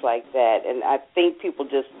things like that. And I think people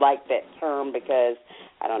just like that term because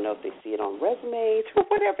I don't know if they see it on resumes or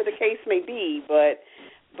whatever the case may be, but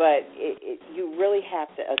you really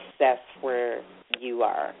have to assess where you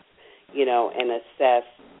are, and assess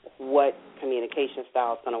what communication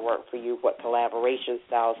style is going to work for you, what collaboration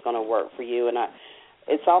style is going to work for you. And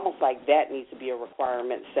it's almost like that needs to be a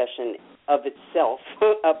requirement session of itself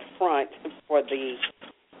up front for the,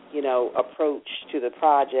 approach to the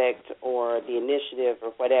project or the initiative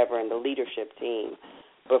or whatever and the leadership team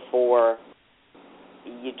before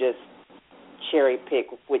you just cherry pick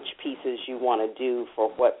which pieces you want to do for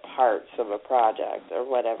what parts of a project or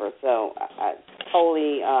whatever. So I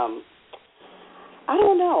totally, I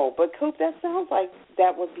don't know, but Coop, that sounds like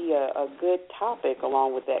that would be a good topic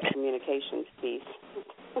along with that communications piece.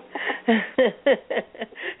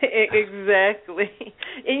 Exactly.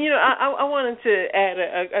 And I wanted to add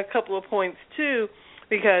a couple of points too,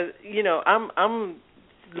 because I'm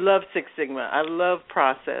love Six Sigma. I love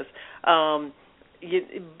process. And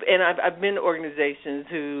I've been to organizations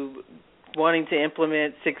who wanting to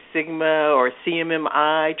implement Six Sigma or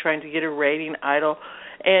CMMI, trying to get a rating idle.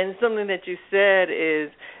 And something that you said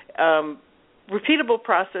is repeatable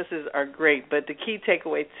processes are great, but the key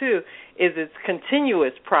takeaway, too, is it's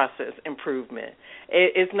continuous process improvement.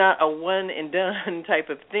 It's not a one-and-done type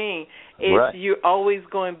of thing. It's right. You're always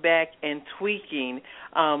going back and tweaking.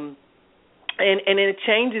 And it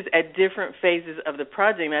changes at different phases of the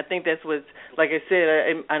project. And I think that's what's, like I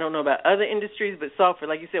said, I don't know about other industries, but software,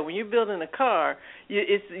 like you said, when you're building a car,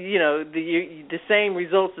 it's the same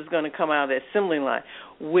results is going to come out of the assembly line.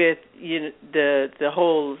 With the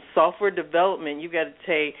whole software development, you've got to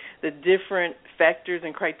take the different factors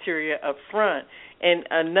and criteria up front. And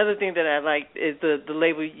another thing that I like is the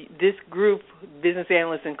label, this group, business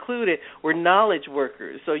analysts included, were knowledge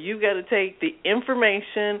workers. So you've got to take the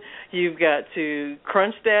information, you've got to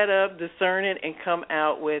crunch that up, discern it, and come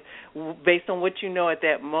out with, based on what you know at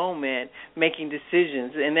that moment, making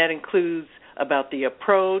decisions. And that includes about the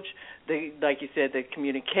approach, like you said, the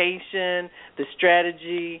communication, the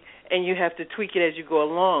strategy, and you have to tweak it as you go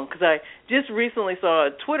along. Because I just recently saw a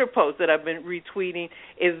Twitter post that I've been retweeting,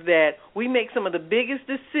 is that we make some of the biggest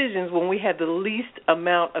decisions when we have the least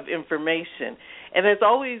amount of information. And that's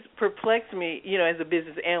always perplexed me, as a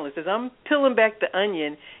business analyst, as I'm peeling back the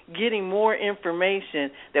onion, getting more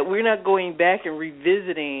information, that we're not going back and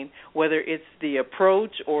revisiting whether it's the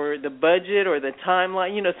approach or the budget or the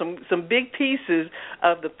timeline, some big pieces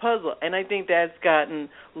of the puzzle. And I think that's gotten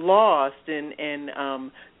lost and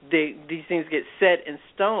these things get set in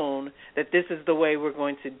stone, that this is the way we're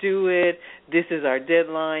going to do it, this is our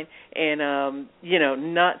deadline, and,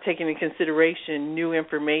 not taking into consideration new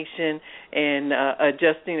information and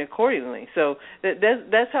adjusting accordingly. So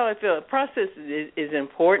that's how I feel. The process is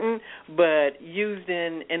important, but used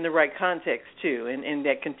in the right context, too, and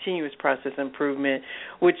that continuous process improvement,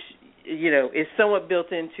 which is somewhat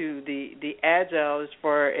built into the Agile as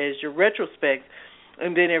far as your retrospect.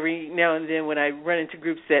 And then every now and then when I run into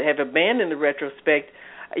groups that have abandoned the retrospect,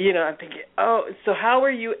 I'm thinking, so how are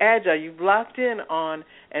you agile? You've locked in on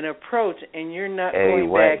an approach and you're not going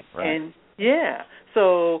back. Right. And, yeah.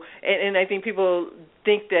 So, and I think people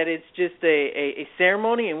think that it's just a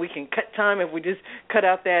ceremony and we can cut time if we just cut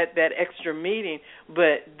out that extra meeting,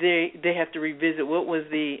 but they have to revisit what was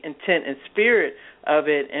the intent and spirit of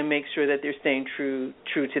it and make sure that they're staying true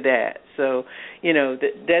to that. So,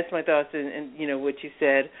 that's my thoughts and what you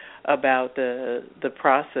said about the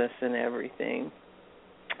process and everything.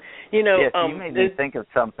 You made me think of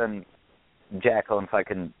something, Jacqueline, if I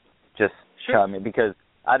can just chime in, because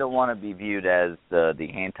I don't want to be viewed as the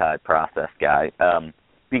anti-process guy,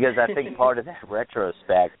 because I think part of that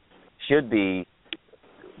retrospect should be,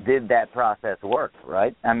 did that process work,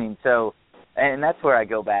 right? I mean, so, and that's where I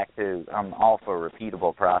go back to, I'm all for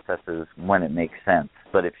repeatable processes when it makes sense.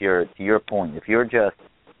 But if you're, to your point, if you're just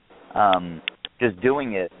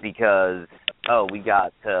doing it because, we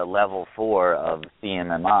got to level 4 of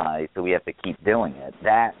CMMI, so we have to keep doing it,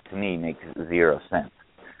 that to me makes zero sense.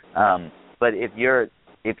 But if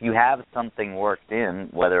you have something worked in,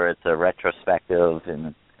 whether it's a retrospective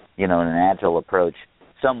and an agile approach,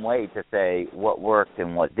 some way to say what worked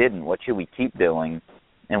and what didn't, what should we keep doing,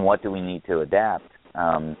 and what do we need to adapt,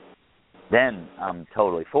 then I'm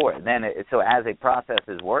totally for it. Then so as a process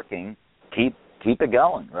is working, keep it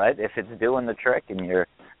going, right? If it's doing the trick and you're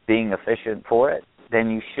being efficient for it, then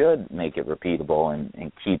you should make it repeatable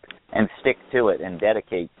and keep and stick to it and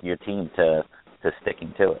dedicate your team to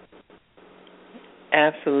sticking to it.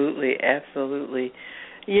 Absolutely. I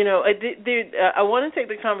want to take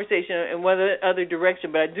the conversation in one other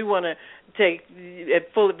direction, but I do want to take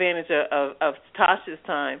full advantage of Tasha's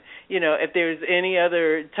time. If there's any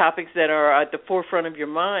other topics that are at the forefront of your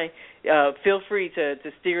mind, feel free to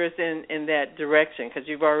steer us in that direction, because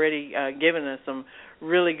you've already given us some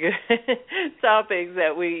really good topics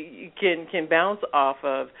that we can bounce off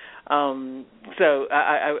of. So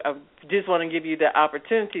I just want to give you the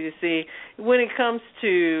opportunity to see, when it comes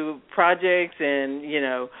to projects and,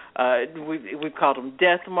 we've called them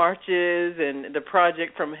death marches and the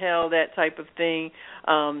project from hell, that type of thing,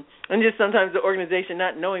 and just sometimes the organization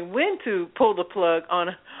not knowing when to pull the plug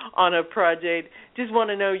on a project. Just want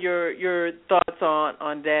to know your thoughts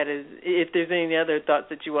on that, if there's any other thoughts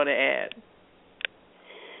that you want to add.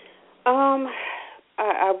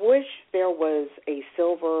 I wish there was a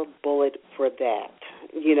silver bullet for that.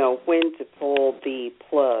 When to pull the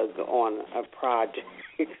plug on a project.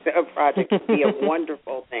 A project would be a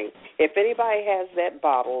wonderful thing. If anybody has that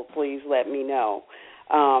bottle, please let me know.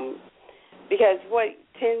 Because what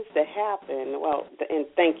tends to happen, and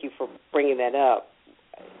thank you for bringing that up,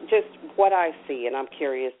 just what I see, and I'm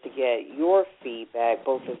curious to get your feedback,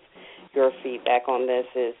 both of your feedback on this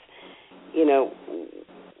is,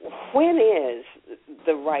 when is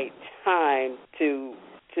the right time to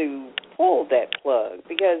pull that plug?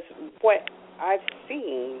 Because what I've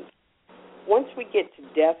seen, once we get to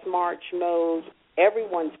death march mode,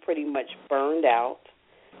 everyone's pretty much burned out.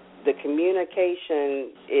 The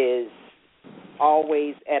communication is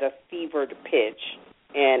always at a fevered pitch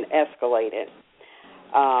and escalated.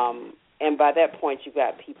 And by that point, you've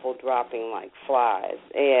got people dropping like flies.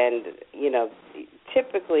 And,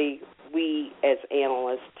 typically we as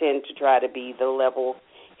analysts tend to try to be the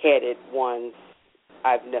level-headed ones,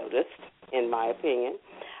 I've noticed, in my opinion.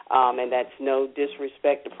 And that's no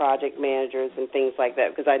disrespect to project managers and things like that,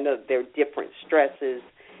 because I know there are different stresses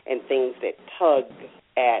and things that tug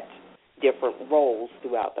at different roles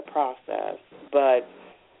throughout the process. But,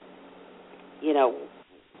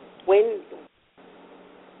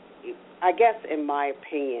 I guess in my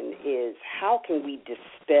opinion is, how can we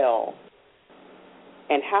dispel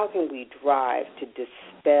and how can we drive to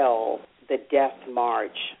dispel the death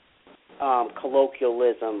march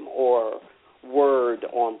colloquialism or word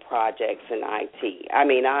on projects in IT? I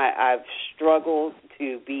mean, I've struggled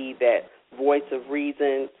to be that voice of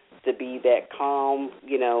reason, to be that calm,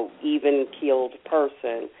 even-keeled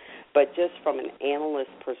person. But just from an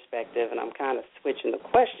analyst perspective, and I'm kind of switching the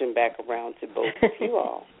question back around to both of you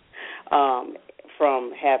all,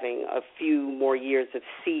 from having a few more years of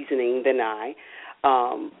seasoning than I,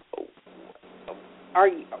 are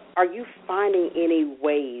you finding any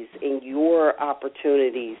ways in your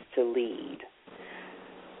opportunities to lead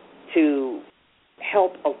to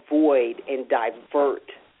help avoid and divert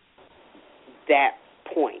that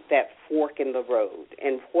point, that fork in the road?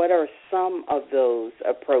 And what are some of those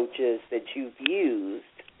approaches that you've used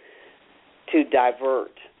to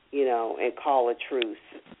divert, and call a truce?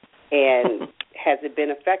 And has it been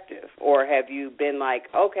effective? Or have you been like,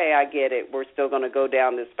 okay, I get it, we're still going to go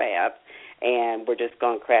down this path, and we're just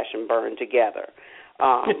going to crash and burn together?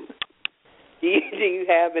 Do you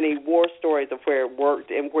have any war stories of where it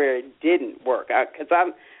worked and where it didn't work? Because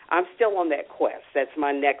I'm still on that quest. That's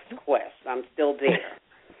my next quest. I'm still there.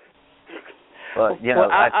 Well,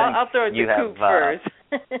 I'll throw it to Kupe first.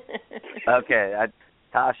 Okay,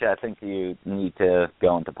 Tasha, I think you need to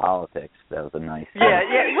go into politics. That was a nice. Yeah.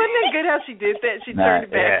 Wasn't it good how she did that? She turned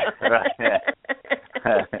it back. Yeah,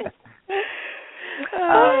 right.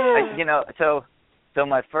 So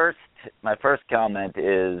my first comment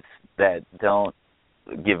is that don't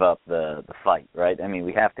give up the fight, right? I mean,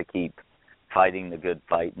 we have to keep fighting the good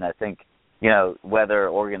fight, and I think whether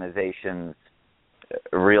organizations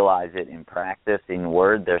realize it in practice, in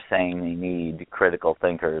word, they're saying they need critical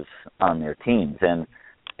thinkers on their teams,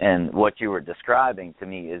 and what you were describing to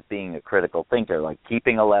me is being a critical thinker, like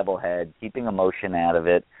keeping a level head, keeping emotion out of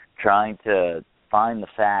it, trying to find the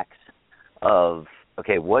facts of,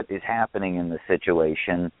 okay, what is happening in the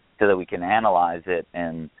situation so that we can analyze it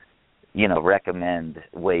and, recommend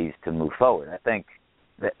ways to move forward. I think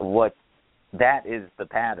that what that is the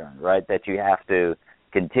pattern, right, that you have to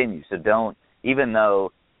continue. So don't, even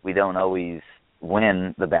though we don't always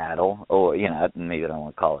win the battle, or, maybe I don't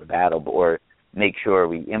want to call it a battle, but or make sure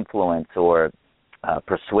we influence or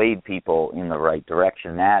persuade people in the right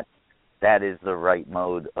direction, that is the right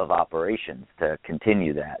mode of operations to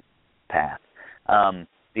continue that path.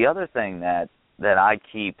 The other thing that I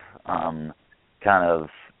keep kind of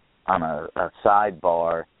on a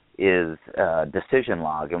sidebar is decision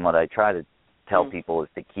log, and what I try to tell people is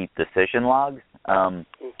to keep decision logs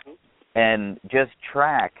and just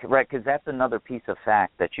track, right, because that's another piece of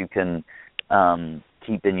fact that you can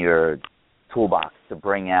keep in your toolbox to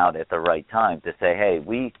bring out at the right time to say, hey,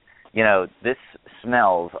 this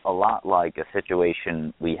smells a lot like a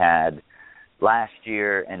situation we had last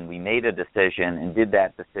year, and we made a decision, and did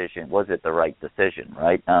that decision, was it the right decision,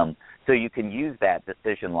 right? So you can use that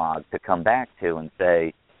decision log to come back to and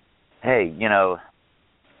say, hey,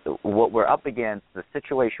 what we're up against, the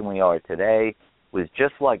situation we are today was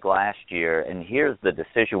just like last year, and here's the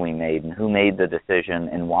decision we made and who made the decision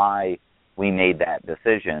and why we made that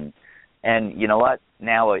decision. And you know what?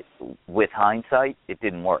 Now, with hindsight, it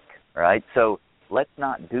didn't work, right? So let's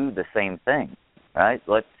not do the same thing, right?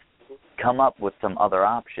 Let's come up with some other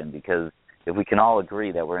option, because if we can all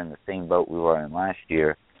agree that we're in the same boat we were in last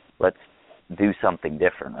year, let's do something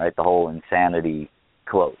different, right? The whole insanity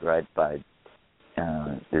quote, right,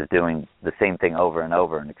 is doing the same thing over and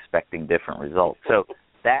over and expecting different results. So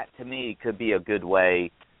that, to me, could be a good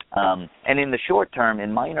way. And in the short term,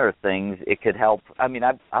 in minor things, it could help. I mean,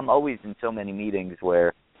 I'm always in so many meetings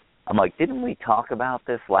where I'm like, didn't we talk about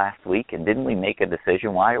this last week, and didn't we make a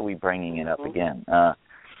decision? Why are we bringing it up again?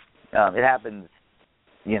 It happens,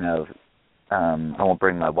 I won't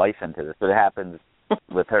bring my wife into this, but it happens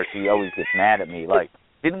with her. She always gets mad at me, like,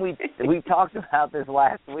 we talked about this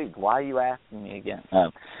last week. Why are you asking me again?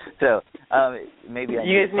 Maybe you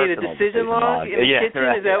guys need a decision log in the kitchen.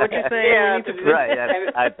 Right. Is that what you're saying? Yeah, right.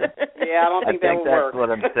 I don't think that would work. That's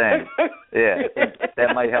what I'm saying. Yeah,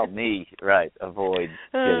 that might help me, right, avoid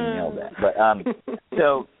getting yelled at. But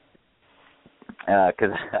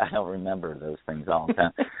because I don't remember those things all the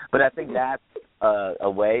time. But I think that's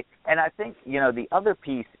a way. And I think, the other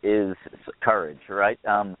piece is courage, right?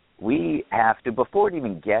 We have to, before it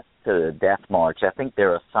even gets to the death march, I think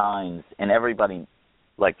there are signs, and everybody,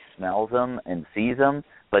 smells them and sees them,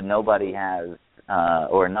 but nobody has,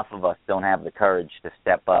 or enough of us don't have the courage to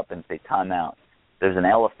step up and say, time out. There's an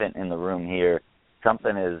elephant in the room here.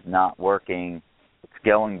 Something is not working. It's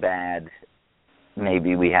going bad.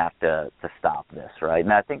 Maybe we have to stop this, right?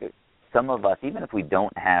 And I think some of us, even if we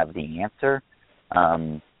don't have the answer,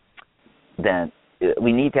 then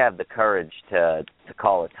we need to have the courage to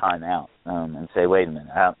call a timeout and say, wait a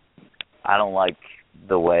minute, I don't like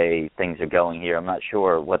the way things are going here. I'm not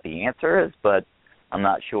sure what the answer is, but I'm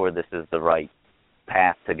not sure this is the right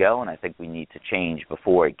path to go, and I think we need to change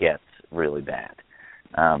before it gets really bad.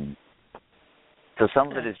 So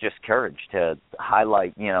some of it is just courage to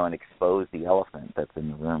highlight, and expose the elephant that's in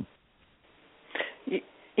the room. I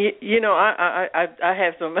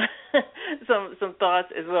have some some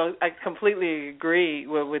thoughts as well. I completely agree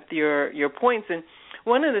with your points. And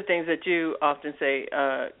one of the things that you often say,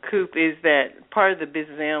 Kupe, is that part of the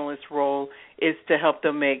business analyst role is to help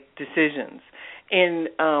them make decisions. And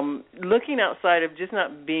looking outside of just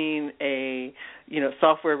not being a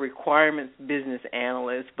software requirements business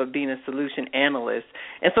analyst, but being a solution analyst.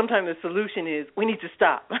 And sometimes the solution is we need to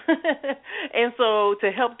stop. And so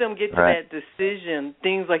to help them get to that decision,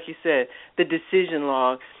 things like you said, the decision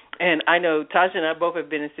log. And I know Tasha and I both have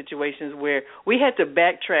been in situations where we had to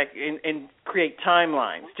backtrack and create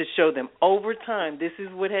timelines to show them over time this is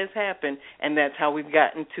what has happened, and that's how we've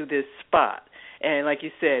gotten to this spot. And like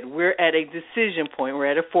you said, we're at a decision point.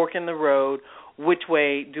 We're at a fork in the road. Which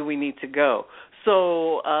way do we need to go?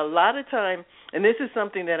 So a lot of time, and this is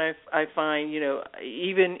something that I find,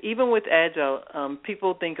 even with Agile,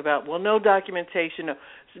 people think about, well, no documentation. No.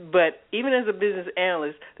 But even as a business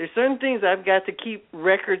analyst, there's certain things I've got to keep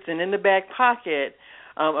records and in the back pocket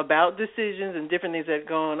about decisions and different things that are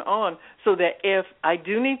going on, so that if I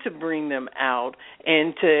do need to bring them out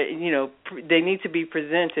and to, they need to be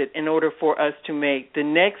presented in order for us to make the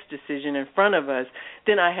next decision in front of us,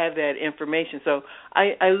 then I have that information. So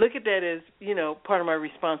I look at that as, part of my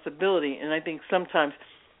responsibility, and I think sometimes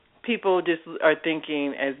people just are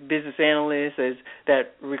thinking as business analysts, as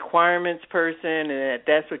that requirements person, and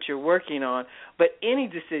that's what you're working on. But any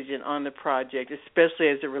decision on the project, especially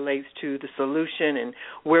as it relates to the solution and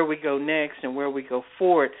where we go next and where we go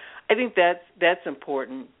forward, I think that's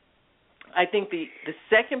important. I think the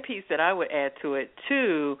second piece that I would add to it,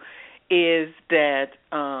 too, is that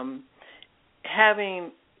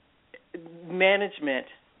having management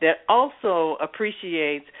that also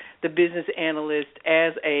appreciates the business analyst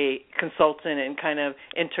as a consultant and kind of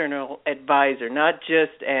internal advisor, not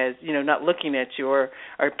just as, not looking at you or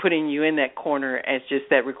putting you in that corner as just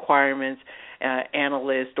that requirements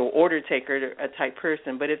analyst or order taker type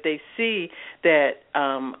person, but if they see that,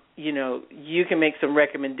 you can make some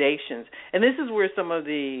recommendations. And this is where some of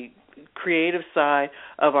the creative side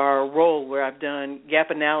of our role, where I've done gap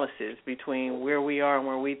analysis between where we are and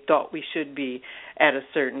where we thought we should be at a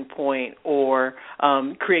certain point, or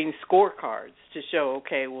creating scorecards to show,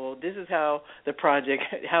 okay, well, this is how the project,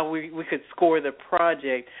 how we could score the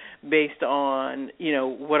project based on,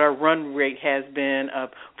 what our run rate has been of,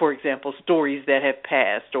 for example, stories that have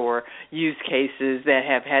passed or use cases that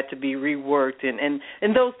have had to be reworked and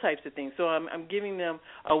those types of things. So I'm giving them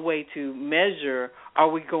a way to measure, are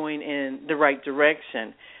we going in the right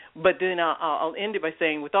direction? But then I'll end it by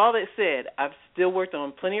saying, with all that said, I've still worked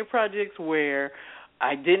on plenty of projects where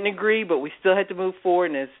I didn't agree, but we still had to move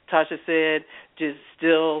forward. And as Tasha said, just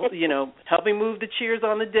still, helping move the cheers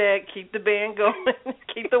on the deck, keep the band going,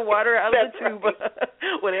 keep the water out of the tuba,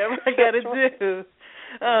 whatever I got to do.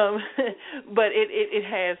 But it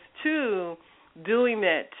has too, doing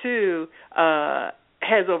that too,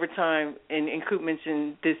 has over time, and Kupe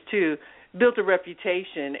mentioned this too, built a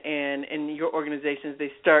reputation, and in your organizations they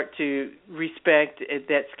start to respect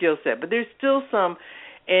that skill set. But there's still some,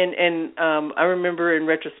 and I remember in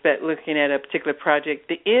retrospect looking at a particular project,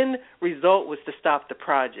 the end result was to stop the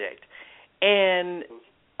project. And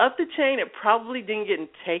up the chain, it probably didn't get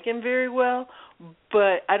taken very well,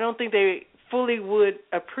 but I don't think they fully would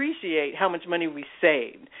appreciate how much money we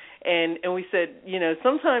saved. And we said,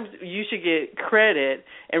 sometimes you should get credit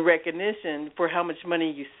and recognition for how much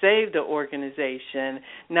money you saved the organization,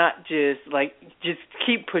 not just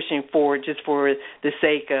keep pushing forward just for the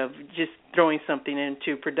sake of just throwing something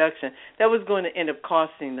into production. That was going to end up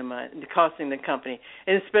costing the company,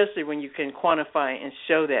 and especially when you can quantify and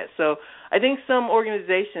show that. So I think some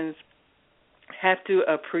organizations have to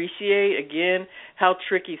appreciate, again, how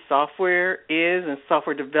tricky software is and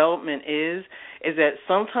software development is that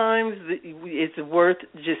sometimes it's worth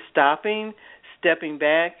just stepping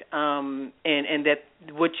back, and that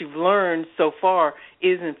what you've learned so far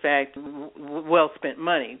is, in fact, well-spent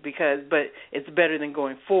money, but it's better than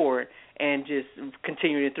going forward and just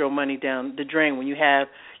continuing to throw money down the drain when you have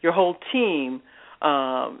your whole team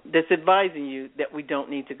that's advising you that we don't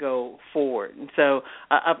need to go forward. And so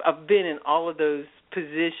I've been in all of those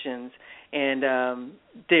positions, and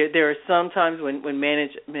there are some times when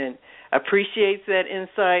management appreciates that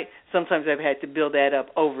insight. Sometimes I've had to build that up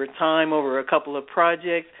over time, over a couple of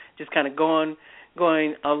projects, just kind of going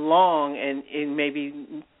along and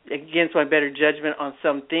maybe against my better judgment on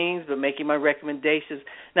some things, but making my recommendations,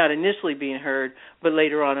 not initially being heard, but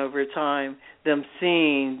later on over time, them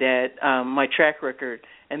seeing that my track record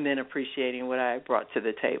and then appreciating what I brought to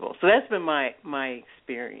the table. So that's been my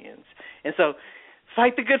experience. And so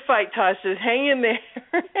fight the good fight, Tasha. Hang in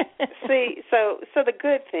there. See, so the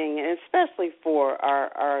good thing, and especially for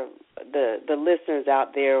the listeners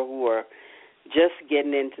out there who are just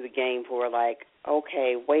getting into the game, who are like,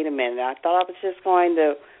 okay, wait a minute, I thought I was just going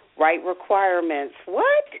to write requirements.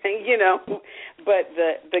 What? But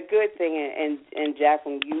the good thing, and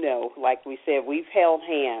Jacqueline, like we said, we've held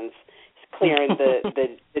hands clearing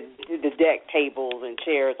the deck tables and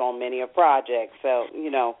chairs on many a project. So,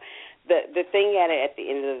 the thing at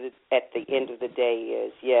the end of the day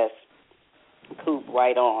is, yes, Kupe,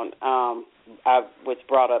 right on. I was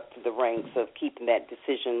brought up to the ranks of keeping that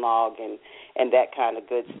decision log and that kind of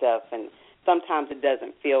good stuff. And sometimes it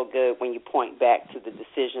doesn't feel good when you point back to the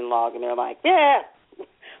decision log and they're like, yeah,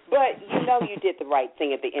 but you did the right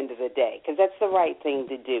thing at the end of the day, because that's the right thing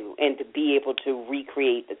to do, and to be able to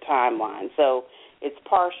recreate the timeline. So it's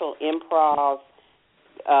partial improv,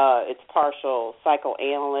 it's partial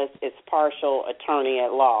psychoanalyst, it's partial attorney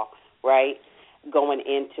at law, right, going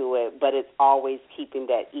into it, but it's always keeping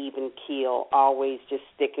that even keel, always just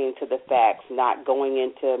sticking to the facts, not going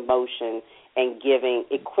into emotion, and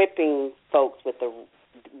equipping folks with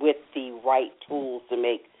the right tools to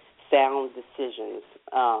make sound decisions,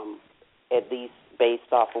 at least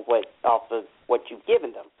based off of what you've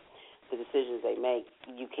given them. The decisions they make,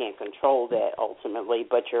 you can't control that ultimately,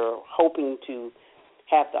 but you're hoping to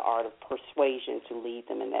have the art of persuasion to lead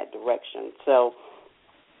them in that direction. So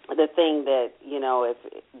the thing that,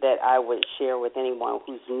 that I would share with anyone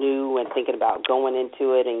who's new and thinking about going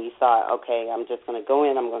into it, and you thought, okay, I'm just going to go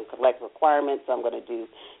in, I'm going to collect requirements, I'm going to do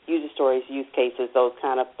user stories, use cases, those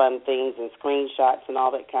kind of fun things, and screenshots and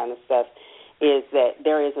all that kind of stuff, is that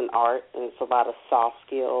there is an art, and it's a lot of soft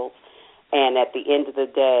skills And at the end of the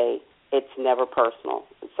day, it's never personal.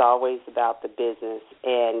 It's always about the business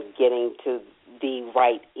and getting to the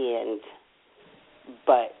right end,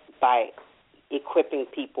 but by equipping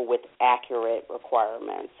people with accurate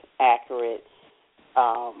requirements, accurate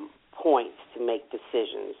points to make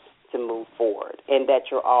decisions to move forward, and that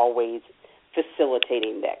you're always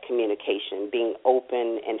facilitating that communication, being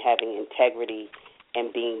open and having integrity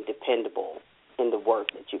and being dependable in the work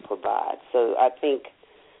that you provide. So I think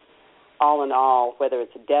all in all, whether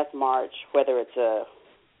it's a death march, whether it's a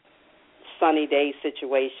sunny day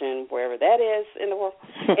situation, wherever that is in the world.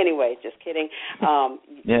 Anyway, just kidding. At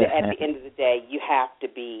the end of the day, you have to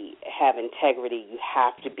have integrity. You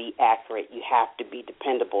have to be accurate. You have to be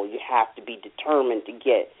dependable. You have to be determined to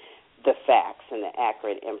get the facts and the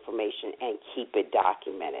accurate information and keep it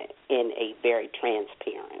documented in a very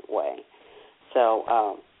transparent way.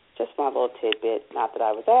 So just my little tidbit, not that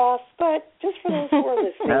I was asked, but just for those who are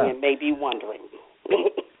listening and maybe wondering.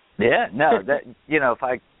 If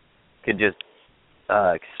I could just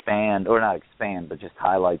expand, or not expand, but just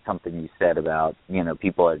highlight something you said about,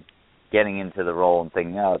 people are getting into the role and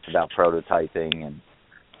thinking, it's about prototyping and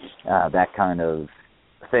that kind of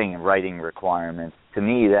thing and writing requirements. To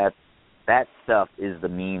me, that stuff is the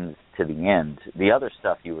means to the end. The other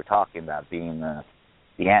stuff you were talking about, being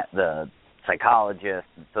the psychologist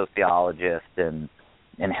and sociologist and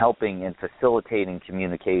helping and facilitating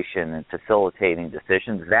communication and facilitating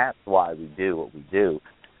decisions, that's why we do what we do.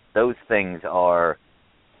 Those things are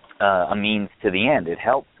a means to the end. It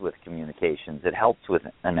helps with communications. It helps with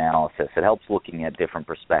analysis. It helps looking at different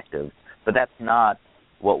perspectives. But that's not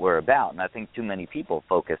what we're about, and I think too many people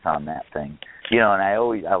focus on that thing. And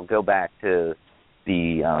I'll go back to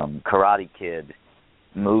the Karate Kid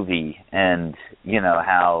movie and,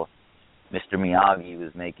 how Mr. Miyagi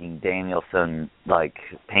was making Danielson,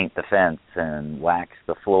 paint the fence and wax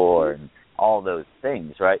the floor and all those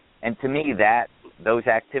things, right? And to me, those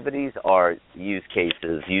activities are use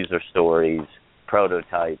cases, user stories,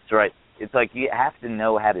 prototypes, right? It's like you have to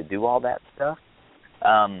know how to do all that stuff.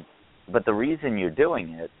 But the reason you're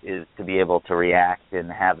doing it is to be able to react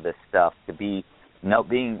and have this stuff, to being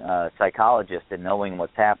a psychologist and knowing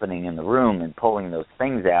what's happening in the room and pulling those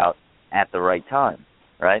things out at the right time,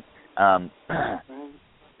 right?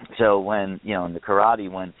 So when, in the karate,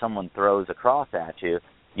 when someone throws a cross at you,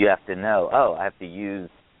 you have to know, I have to use,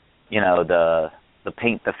 the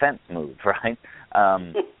paint the fence move, right?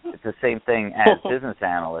 It's the same thing as business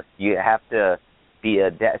analysts. You have to be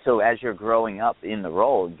so as you're growing up in the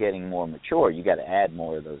role, getting more mature, you got to add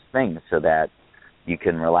more of those things so that you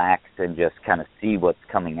can relax and just kind of see what's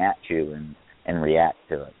coming at you and react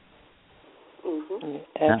to it.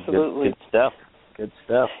 Mm-hmm. Absolutely. Good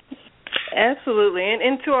stuff. Absolutely.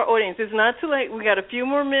 And to our audience, it's not too late. We got a few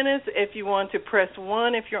more minutes if you want to press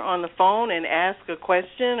 1 if you're on the phone and ask a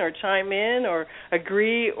question or chime in or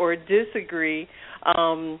agree or disagree.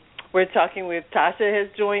 We're talking with Tasha has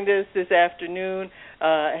joined us this afternoon,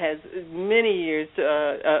 has many years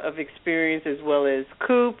of experience, as well as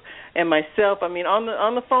Kupe and myself. I mean,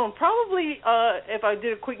 on the phone, probably if I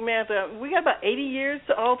did a quick math, we got about 80 years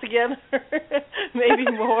altogether, maybe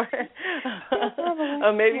more,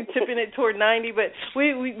 maybe tipping it toward 90. But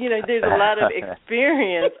we there's a lot of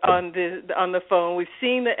experience on the phone. We've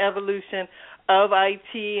seen the evolution of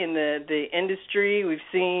IT and the industry. We've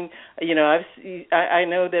seen, I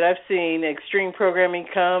know that I've seen extreme programming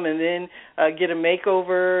come and then get a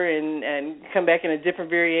makeover and come back in a different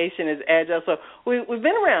variation as agile. So we've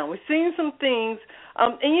been around. We've seen some things.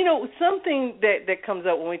 And, something that comes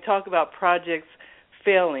up when we talk about projects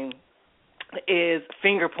failing is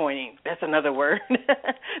finger pointing. That's another word.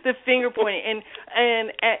 The finger pointing. And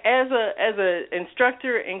as a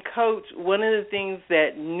instructor and coach, one of the things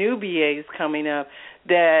that new BAs coming up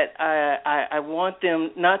that I want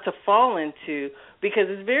them not to fall into, because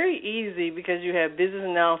it's very easy because you have business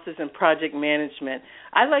analysis and project management.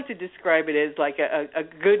 I like to describe it as like a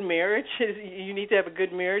good marriage. You need to have a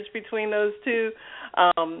good marriage between those two,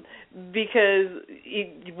 because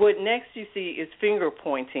what next you see is finger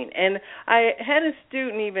pointing. And I had a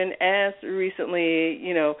student even ask recently,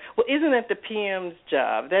 well, isn't that the PM's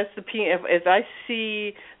job? That's the PM. If I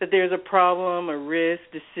see that there's a problem, a risk,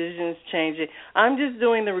 decisions changing, I'm just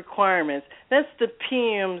doing the requirements. That's the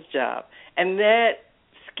PM's job. And that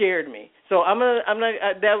scared me. So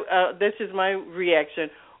that's just my reaction.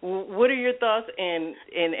 What are your thoughts? And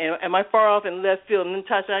am I far off in left field? And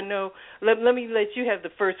Natasha, I know. Let me let you have the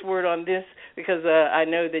first word on this, because I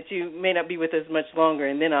know that you may not be with us much longer,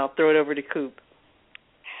 and then I'll throw it over to Kupe.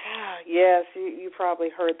 Yes, you probably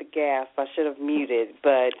heard the gasp. I should have muted,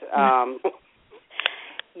 but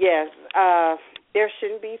yes. there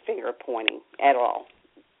shouldn't be finger pointing at all,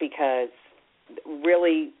 because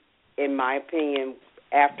really, in my opinion,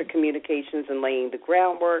 after communications and laying the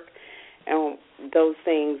groundwork and those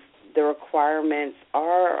things, the requirements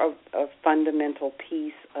are a fundamental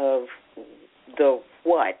piece of the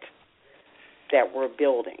what that we're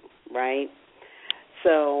building, right?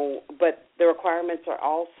 So, but the requirements are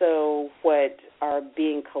also what are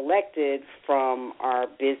being collected from our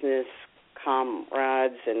business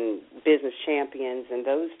comrades and business champions and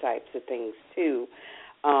those types of things too.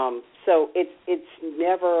 So it's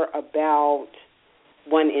never about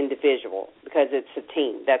one individual, because it's a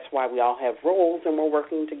team. That's why we all have roles and we're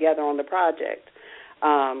working together on the project.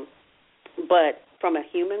 But from a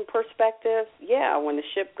human perspective, yeah, when the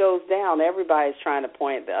ship goes down, everybody's trying to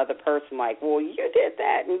point at the other person like, well, you did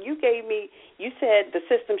that, and you said the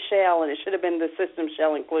system shall, and it should have been the system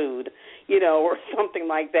shall include, or something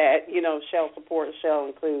like that, shall support, shall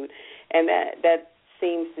include. And that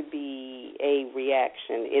seems to be a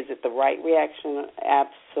reaction. Is it the right reaction?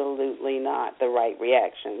 Absolutely not the right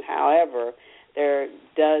reaction. However, there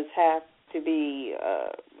does have to be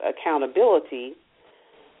accountability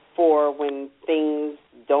for when things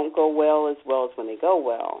don't go well as when they go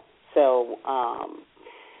well. So,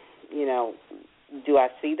 do I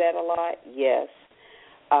see that a lot? Yes.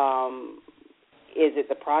 Is it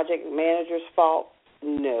the project manager's fault?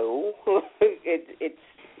 No. It's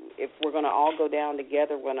if we're going to all go down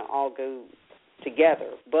together, we're going to all go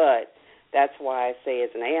together. But that's why I say, as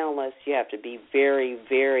an analyst, you have to be very,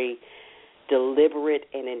 very deliberate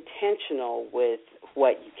and intentional with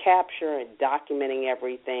what you capture and documenting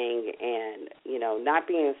everything, and, not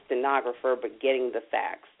being a stenographer, but getting the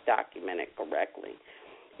facts documented correctly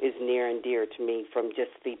is near and dear to me from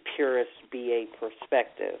just the purest BA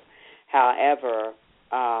perspective. However,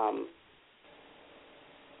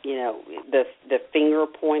 the finger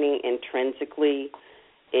pointing intrinsically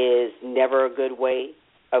is never a good way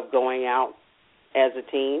of going out as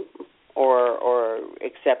a team or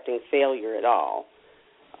accepting failure at all.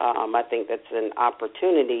 I think that's an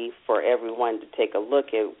opportunity for everyone to take a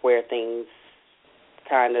look at where things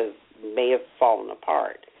kind of may have fallen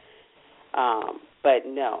apart. But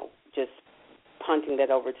no, just punting that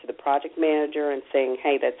over to the project manager and saying,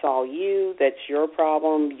 hey, that's all you, that's your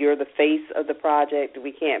problem, you're the face of the project,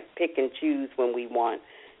 we can't pick and choose when we want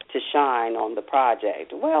to shine on the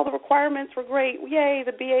project. Well, the requirements were great, yay,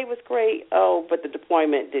 the BA was great, oh, but the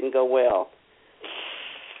deployment didn't go well.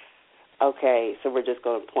 Okay, so we're just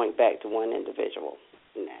going to point back to one individual.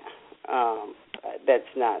 Nah, that's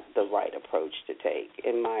not the right approach to take,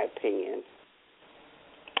 in my opinion.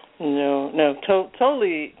 No,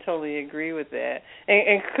 totally agree with that.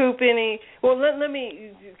 And Coop, let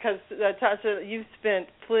me, because Tasha, you've spent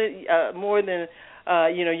more than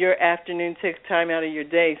your afternoon takes time out of your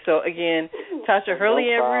day. So again, Tasha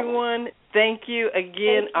Hurley, everyone, thank you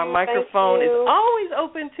again. Our microphone is always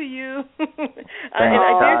open to you.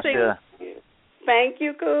 Thank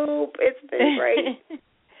you, Coop. It's been great.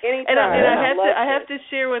 Anytime. And I have to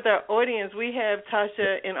share with our audience, we have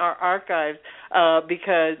Tasha in our archives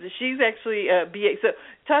because she's actually BA. So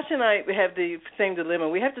Tasha and I have the same dilemma.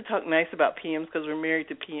 We have to talk nice about PMs because we're married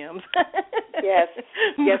to PMs. Yes,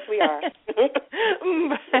 we are.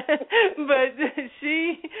 but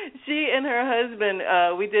she and her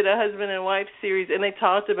husband, we did a husband and wife series, and they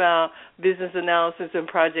talked about business analysis and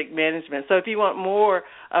project management. So if you want more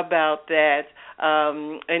about that,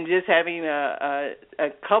 and just having a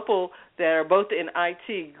couple that are both in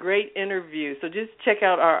IT, great interview. So just check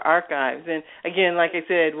out our archives. And again, like I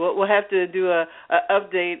said, we'll have to do a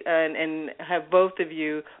update and have both of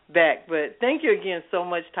you back. But thank you again so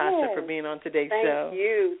much, Tasha, for being on today's show.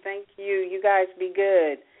 Thank you. You guys be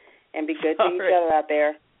good, and be good to each other out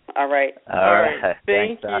there. All right. All right.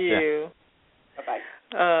 Thank Thanks, you. Bye-bye.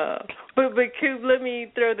 But Coop, let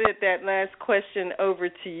me throw that last question over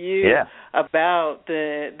to you about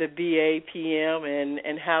the BA PM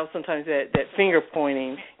and how sometimes that finger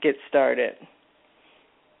pointing gets started.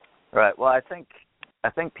 Right. Well, I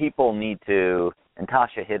think people need to, and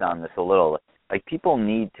Tasha hit on this a little, like people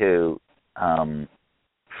need to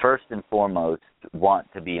first and foremost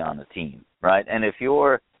want to be on the team, right? And if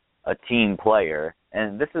you're a team player,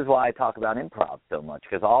 and this is why I talk about improv so much,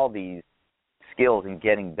 because all these skills and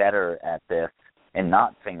getting better at this and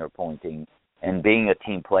not finger pointing and being a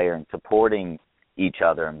team player and supporting each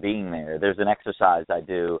other and being there. There's an exercise I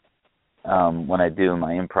do when I do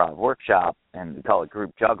my improv workshop, and we call it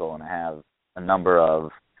group juggle, and I have a number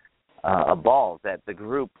of balls that the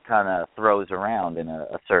group kind of throws around in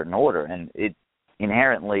a certain order, and it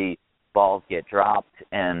inherently balls get dropped,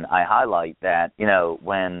 and I highlight that,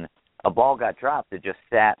 when a ball got dropped, it just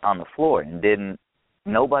sat on the floor and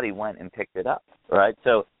nobody went and picked it up, right?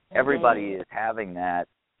 So everybody is having that,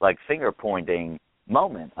 like, finger-pointing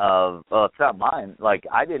moment of, oh, it's not mine. Like,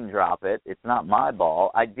 I didn't drop it. It's not my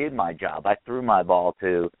ball. I did my job. I threw my ball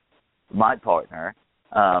to my partner.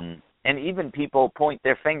 And even people point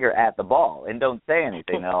their finger at the ball and don't say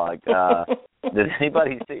anything. They're like, did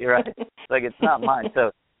anybody see, right? Like, it's not mine. So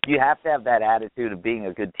you have to have that attitude of being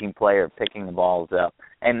a good team player, picking the balls up.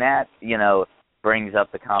 And that, brings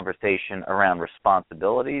up the conversation around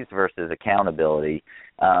responsibilities versus accountability.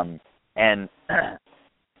 And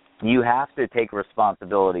you have to take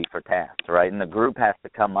responsibility for tasks, right? And the group has to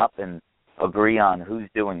come up and agree on who's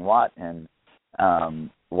doing what and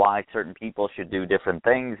why certain people should do different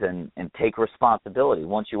things and take responsibility.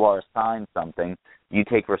 Once you are assigned something, you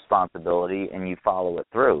take responsibility and you follow it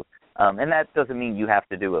through. And that doesn't mean you have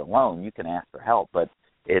to do it alone. You can ask for help, but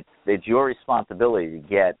it's your responsibility to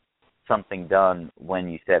get something done when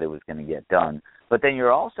you said it was going to get done. But then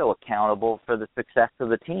you're also accountable for the success of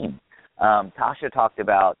the team. Tasha talked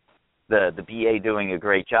about the BA doing a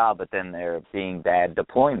great job, but then there being bad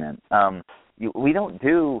deployment. We don't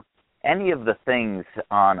do any of the things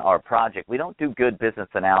on our project. We don't do good business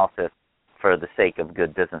analysis for the sake of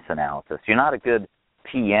good business analysis. You're not a good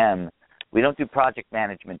PM. We don't do project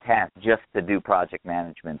management tasks just to do project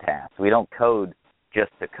management tasks. We don't code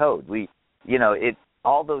just to code.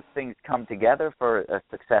 All those things come together for a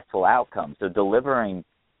successful outcome. So delivering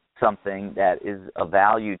something that is of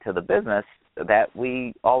value to the business that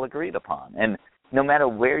we all agreed upon. And no matter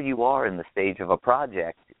where you are in the stage of a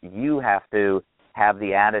project, you have to have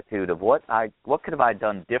the attitude of what could have I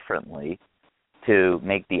done differently to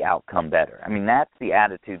make the outcome better. I mean, that's the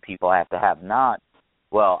attitude people have to have, not,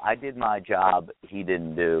 well, I did my job, he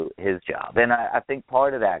didn't do his job. And I think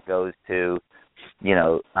part of that goes to,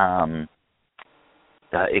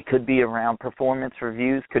 it could be around performance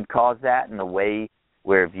reviews could cause that, and the way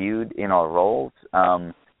we're viewed in our roles,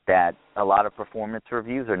 that a lot of performance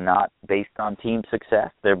reviews are not based on team success.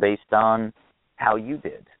 They're based on how you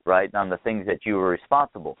did, right, on the things that you were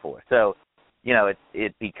responsible for. So,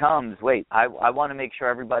 it becomes, wait, I want to make sure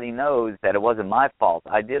everybody knows that it wasn't my fault.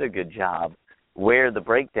 I did a good job. Where the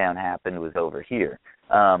breakdown happened was over here.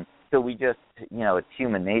 So we just, it's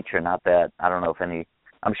human nature, not that, I don't know if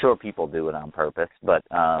I'm sure people do it on purpose, but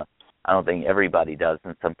I don't think everybody does,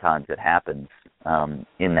 and sometimes it happens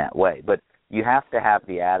in that way. But you have to have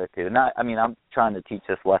the attitude. And I'm trying to teach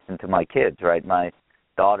this lesson to my kids, right? My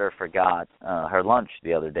daughter forgot her lunch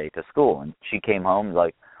the other day to school, and she came home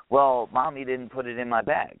like, well, Mommy didn't put it in my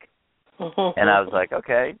bag. And I was like,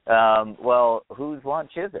 okay, well, whose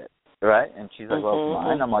lunch is it, right? And she's like, well, it's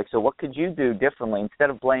mine. I'm like, so what could you do differently? Instead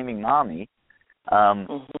of blaming Mommy,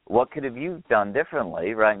 what could have you done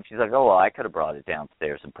differently, right? And she's like, oh, well, I could have brought it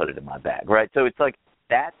downstairs and put it in my bag, right? So it's like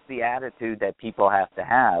that's the attitude that people have to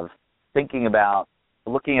have, thinking about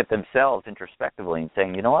looking at themselves introspectively and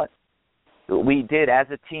saying, you know what? We did, as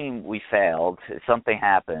a team, we failed. Something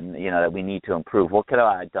happened, that we need to improve. What could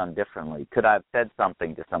I have done differently? Could I have said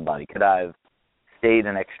something to somebody? Could I have stayed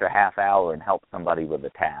an extra half hour and helped somebody with a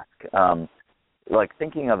task? Like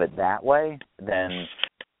thinking of it that way, then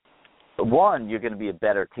one, you're going to be a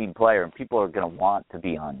better team player, and people are going to want to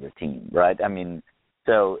be on your team, right? I mean,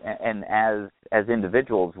 so, and as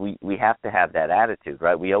individuals, we have to have that attitude,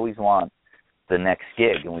 right? We always want the next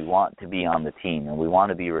gig, and we want to be on the team, and we want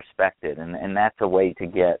to be respected, and that's a way to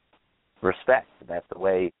get respect. That's a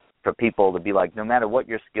way for people to be like, no matter what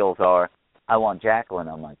your skills are, I want Jacqueline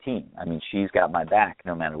on my team. I mean, she's got my back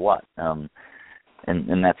no matter what. And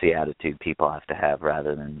that's the attitude people have to have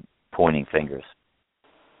rather than pointing fingers.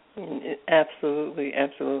 Absolutely.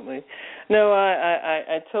 No,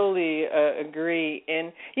 I totally agree.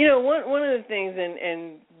 And one of the things,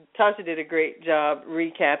 and Tasha did a great job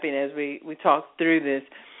recapping as we talked through this.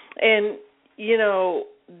 And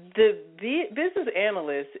the business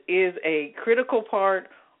analyst is a critical part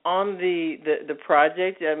on the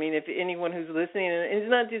project. I mean, if anyone who's listening, and it's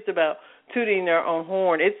not just about tooting their own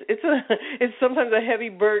horn. It's sometimes a heavy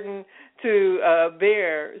burden to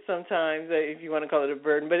bear. Sometimes, if you want to call it a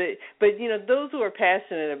burden, but those who are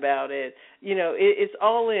passionate about it, it's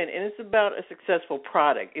all in, and it's about a successful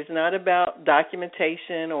product. It's not about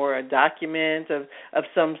documentation or a document of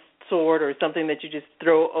some sort or something that you just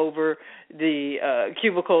throw over the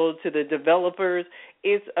cubicle to the developers.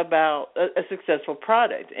 It's about a successful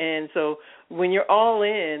product. And so when you're all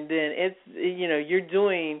in, then it's, you're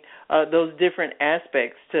doing those different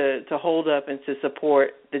aspects to hold up and to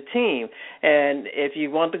support the team. And if you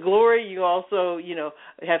want the glory, you also,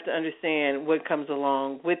 have to understand what comes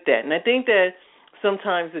along with that. And I think that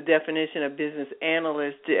sometimes the definition of business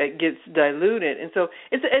analyst gets diluted. And so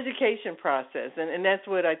it's an education process, and that's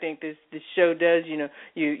what I think this show does.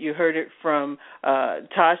 You heard it from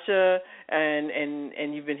Tasha,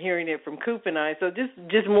 and you've been hearing it from Kupe and I. So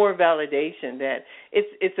just more validation that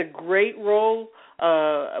it's a great role,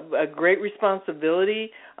 a great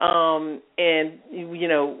responsibility, and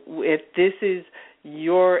if this is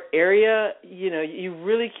your area, you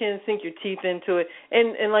really can sink your teeth into it.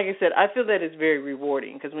 And like I said, I feel that it's very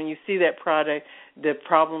rewarding because when you see that product, the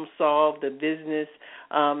problem solved, the business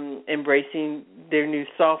embracing their new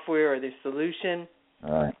software or their solution,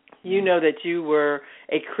 right. You know that you were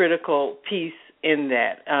a critical piece in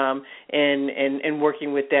that and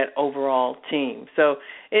working with that overall team. So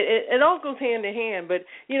it all goes hand in hand. But,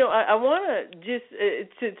 I want to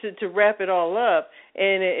just to wrap it all up,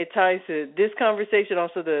 and it ties to this conversation,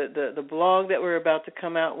 also the blog that we're about to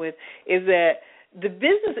come out with, is that the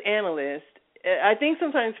business analyst, I think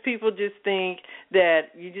sometimes people just think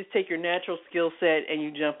that you just take your natural skill set and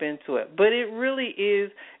you jump into it. But it really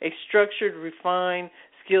is a structured, refined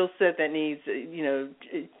skill set that needs,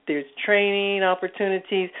 there's training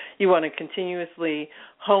opportunities. You want to continuously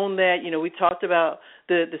hone that. We talked about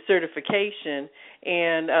the certification,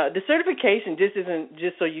 and the certification just isn't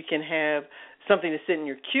just so you can have something to sit in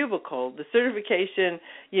your cubicle. The certification,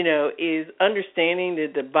 is understanding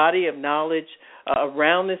the body of knowledge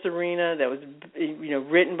around this arena that was,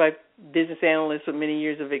 written by business analysts with many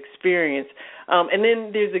years of experience. And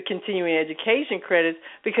then there's the continuing education credits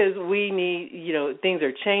because we need, things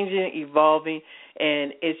are changing, evolving,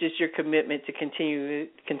 and it's just your commitment to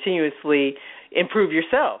continuously improve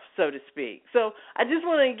yourself, so to speak. So I just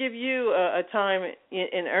want to give you a time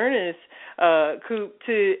in earnest, Kupe,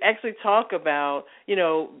 to actually talk about,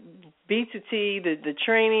 B2T, the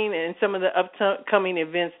training, and some of the upcoming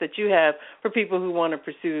events that you have for people who want to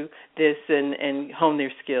pursue this and hone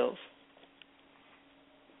their skills.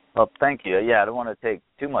 Well, thank you. Yeah, I don't want to take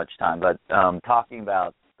too much time, but talking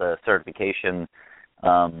about the certification,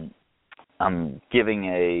 I'm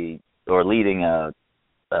leading a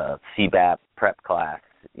CBAP prep class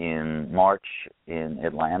in March in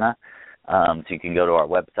Atlanta. So you can go to our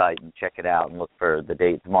website and check it out and look for the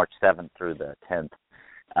dates, March 7th through the 10th.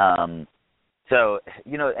 And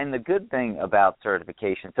the good thing about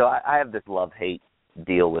certification, so I have this love-hate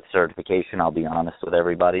deal with certification, I'll be honest with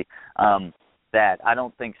everybody, that I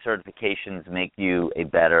don't think certifications make you a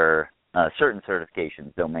better, certain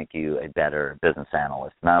certifications don't make you a better business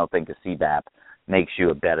analyst. And I don't think a CBAP makes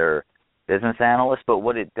you a better business analyst, but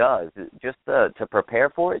what it does, just to prepare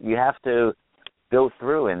for it, you have to go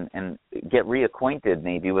through and get reacquainted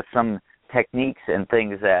maybe with some techniques and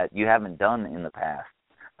things that you haven't done in the past.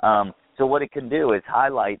 So what it can do is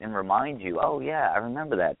highlight and remind you, oh, yeah, I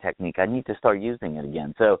remember that technique. I need to start using it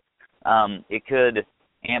again. So it could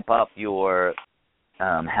amp up your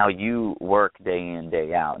how you work day in,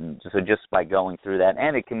 day out. And so just by going through that,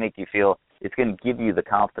 and it can make you feel, it's going to give you the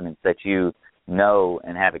confidence that you know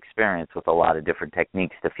and have experience with a lot of different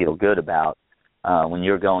techniques to feel good about when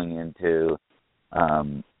you're going into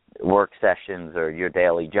work sessions or your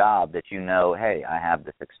daily job, that hey, I have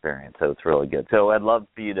this experience, so it's really good. So I'd love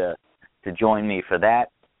for you to join me for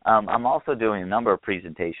that. I'm also doing a number of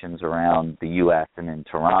presentations around the U.S. and in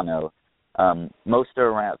Toronto.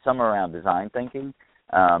 Some are around design thinking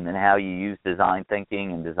and how you use design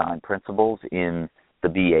thinking and design principles in the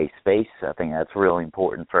BA space. I think that's really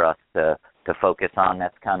important for us to focus on.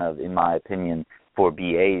 That's kind of, in my opinion, for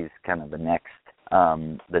BAs, kind of the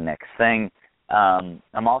next thing.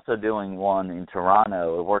 I'm also doing one in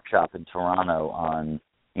Toronto, a workshop in Toronto on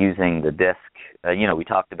using the DISC. We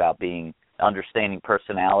talked about understanding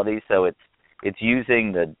personality, so it's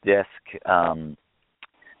using the DISC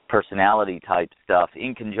personality type stuff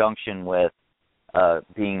in conjunction with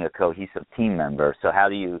being a cohesive team member. So how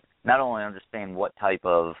do you not only understand what type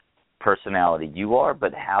of personality you are,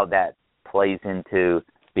 but how that plays into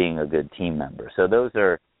being a good team member. So those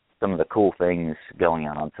are some of the cool things going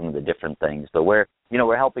on, some of the different things. But we're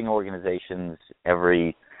helping organizations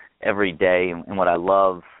every day, and what I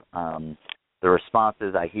love, the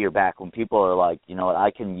responses I hear back when people are like,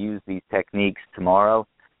 I can use these techniques tomorrow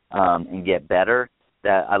and get better.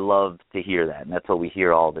 That I love to hear that, and that's what we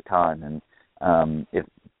hear all the time. And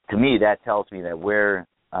to me, that tells me that we're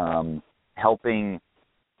helping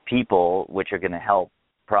people, which are going to help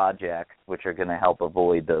projects, which are going to help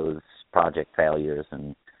avoid those project failures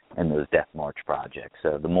and those death march projects.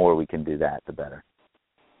 So the more we can do that, the better.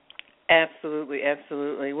 Absolutely,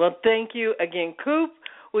 absolutely. Well, thank you again, Kupe.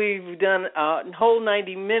 We've done a whole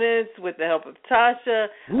 90 minutes with the help of Tasha.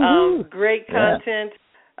 Great content.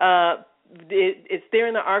 it's there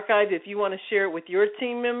in the archive if you want to share it with your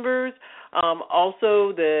team members.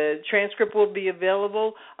 Also, the transcript will be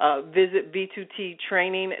available. Visit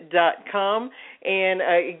B2TTraining.com. And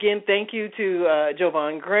again, thank you to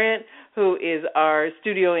Jovan Grant, who is our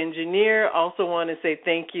studio engineer. Also want to say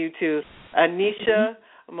thank you to Anisha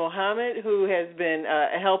Mohammed, who has been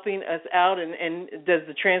helping us out and does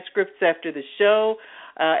the transcripts after the show,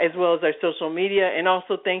 as well as our social media. And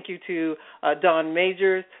also thank you to Dawn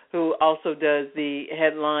Majors, who also does the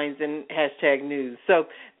headlines and hashtag news. So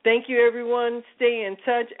thank you, everyone. Stay in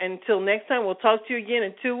touch. Until next time, we'll talk to you again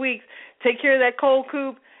in 2 weeks. Take care of that cold,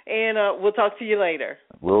 Coop, and we'll talk to you later.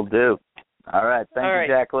 Will do. All right. Thank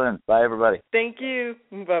you, Jacqueline. Bye, everybody. Thank you.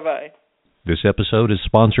 Bye-bye. This episode is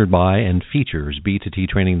sponsored by and features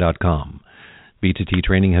B2TTraining.com.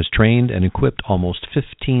 B2TTraining has trained and equipped almost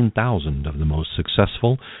 15,000 of the most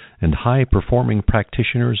successful and high-performing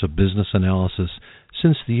practitioners of business analysis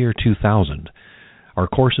since the year 2000. Our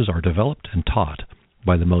courses are developed and taught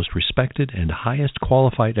by the most respected and highest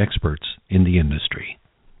qualified experts in the industry.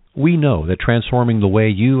 We know that transforming the way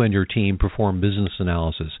you and your team perform business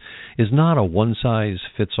analysis is not a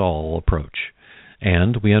one-size-fits-all approach.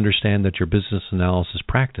 And we understand that your business analysis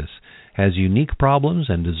practice has unique problems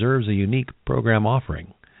and deserves a unique program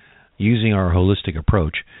offering. Using our holistic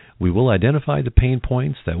approach, we will identify the pain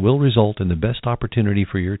points that will result in the best opportunity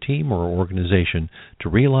for your team or organization to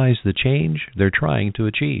realize the change they're trying to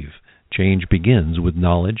achieve. Change begins with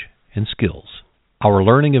knowledge and skills. Our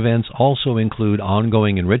learning events also include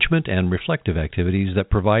ongoing enrichment and reflective activities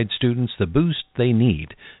that provide students the boost they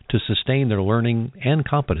need to sustain their learning and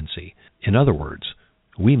competency. In other words,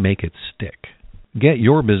 we make it stick. Get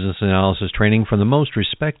your business analysis training from the most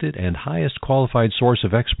respected and highest qualified source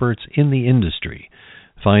of experts in the industry.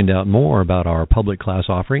 Find out more about our public class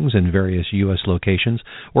offerings in various U.S. locations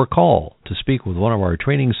or call to speak with one of our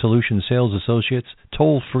Training Solution Sales Associates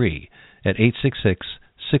toll-free at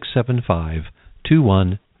 866-675-2125.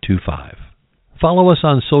 Follow us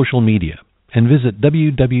on social media and visit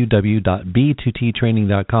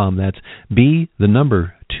www.b2ttraining.com. That's B, the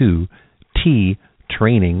number 2, T,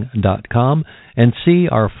 training.com, and see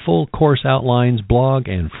our full course outlines, blog,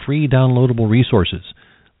 and free downloadable resources.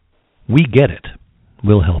 We get it.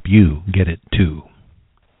 We'll help you get it too.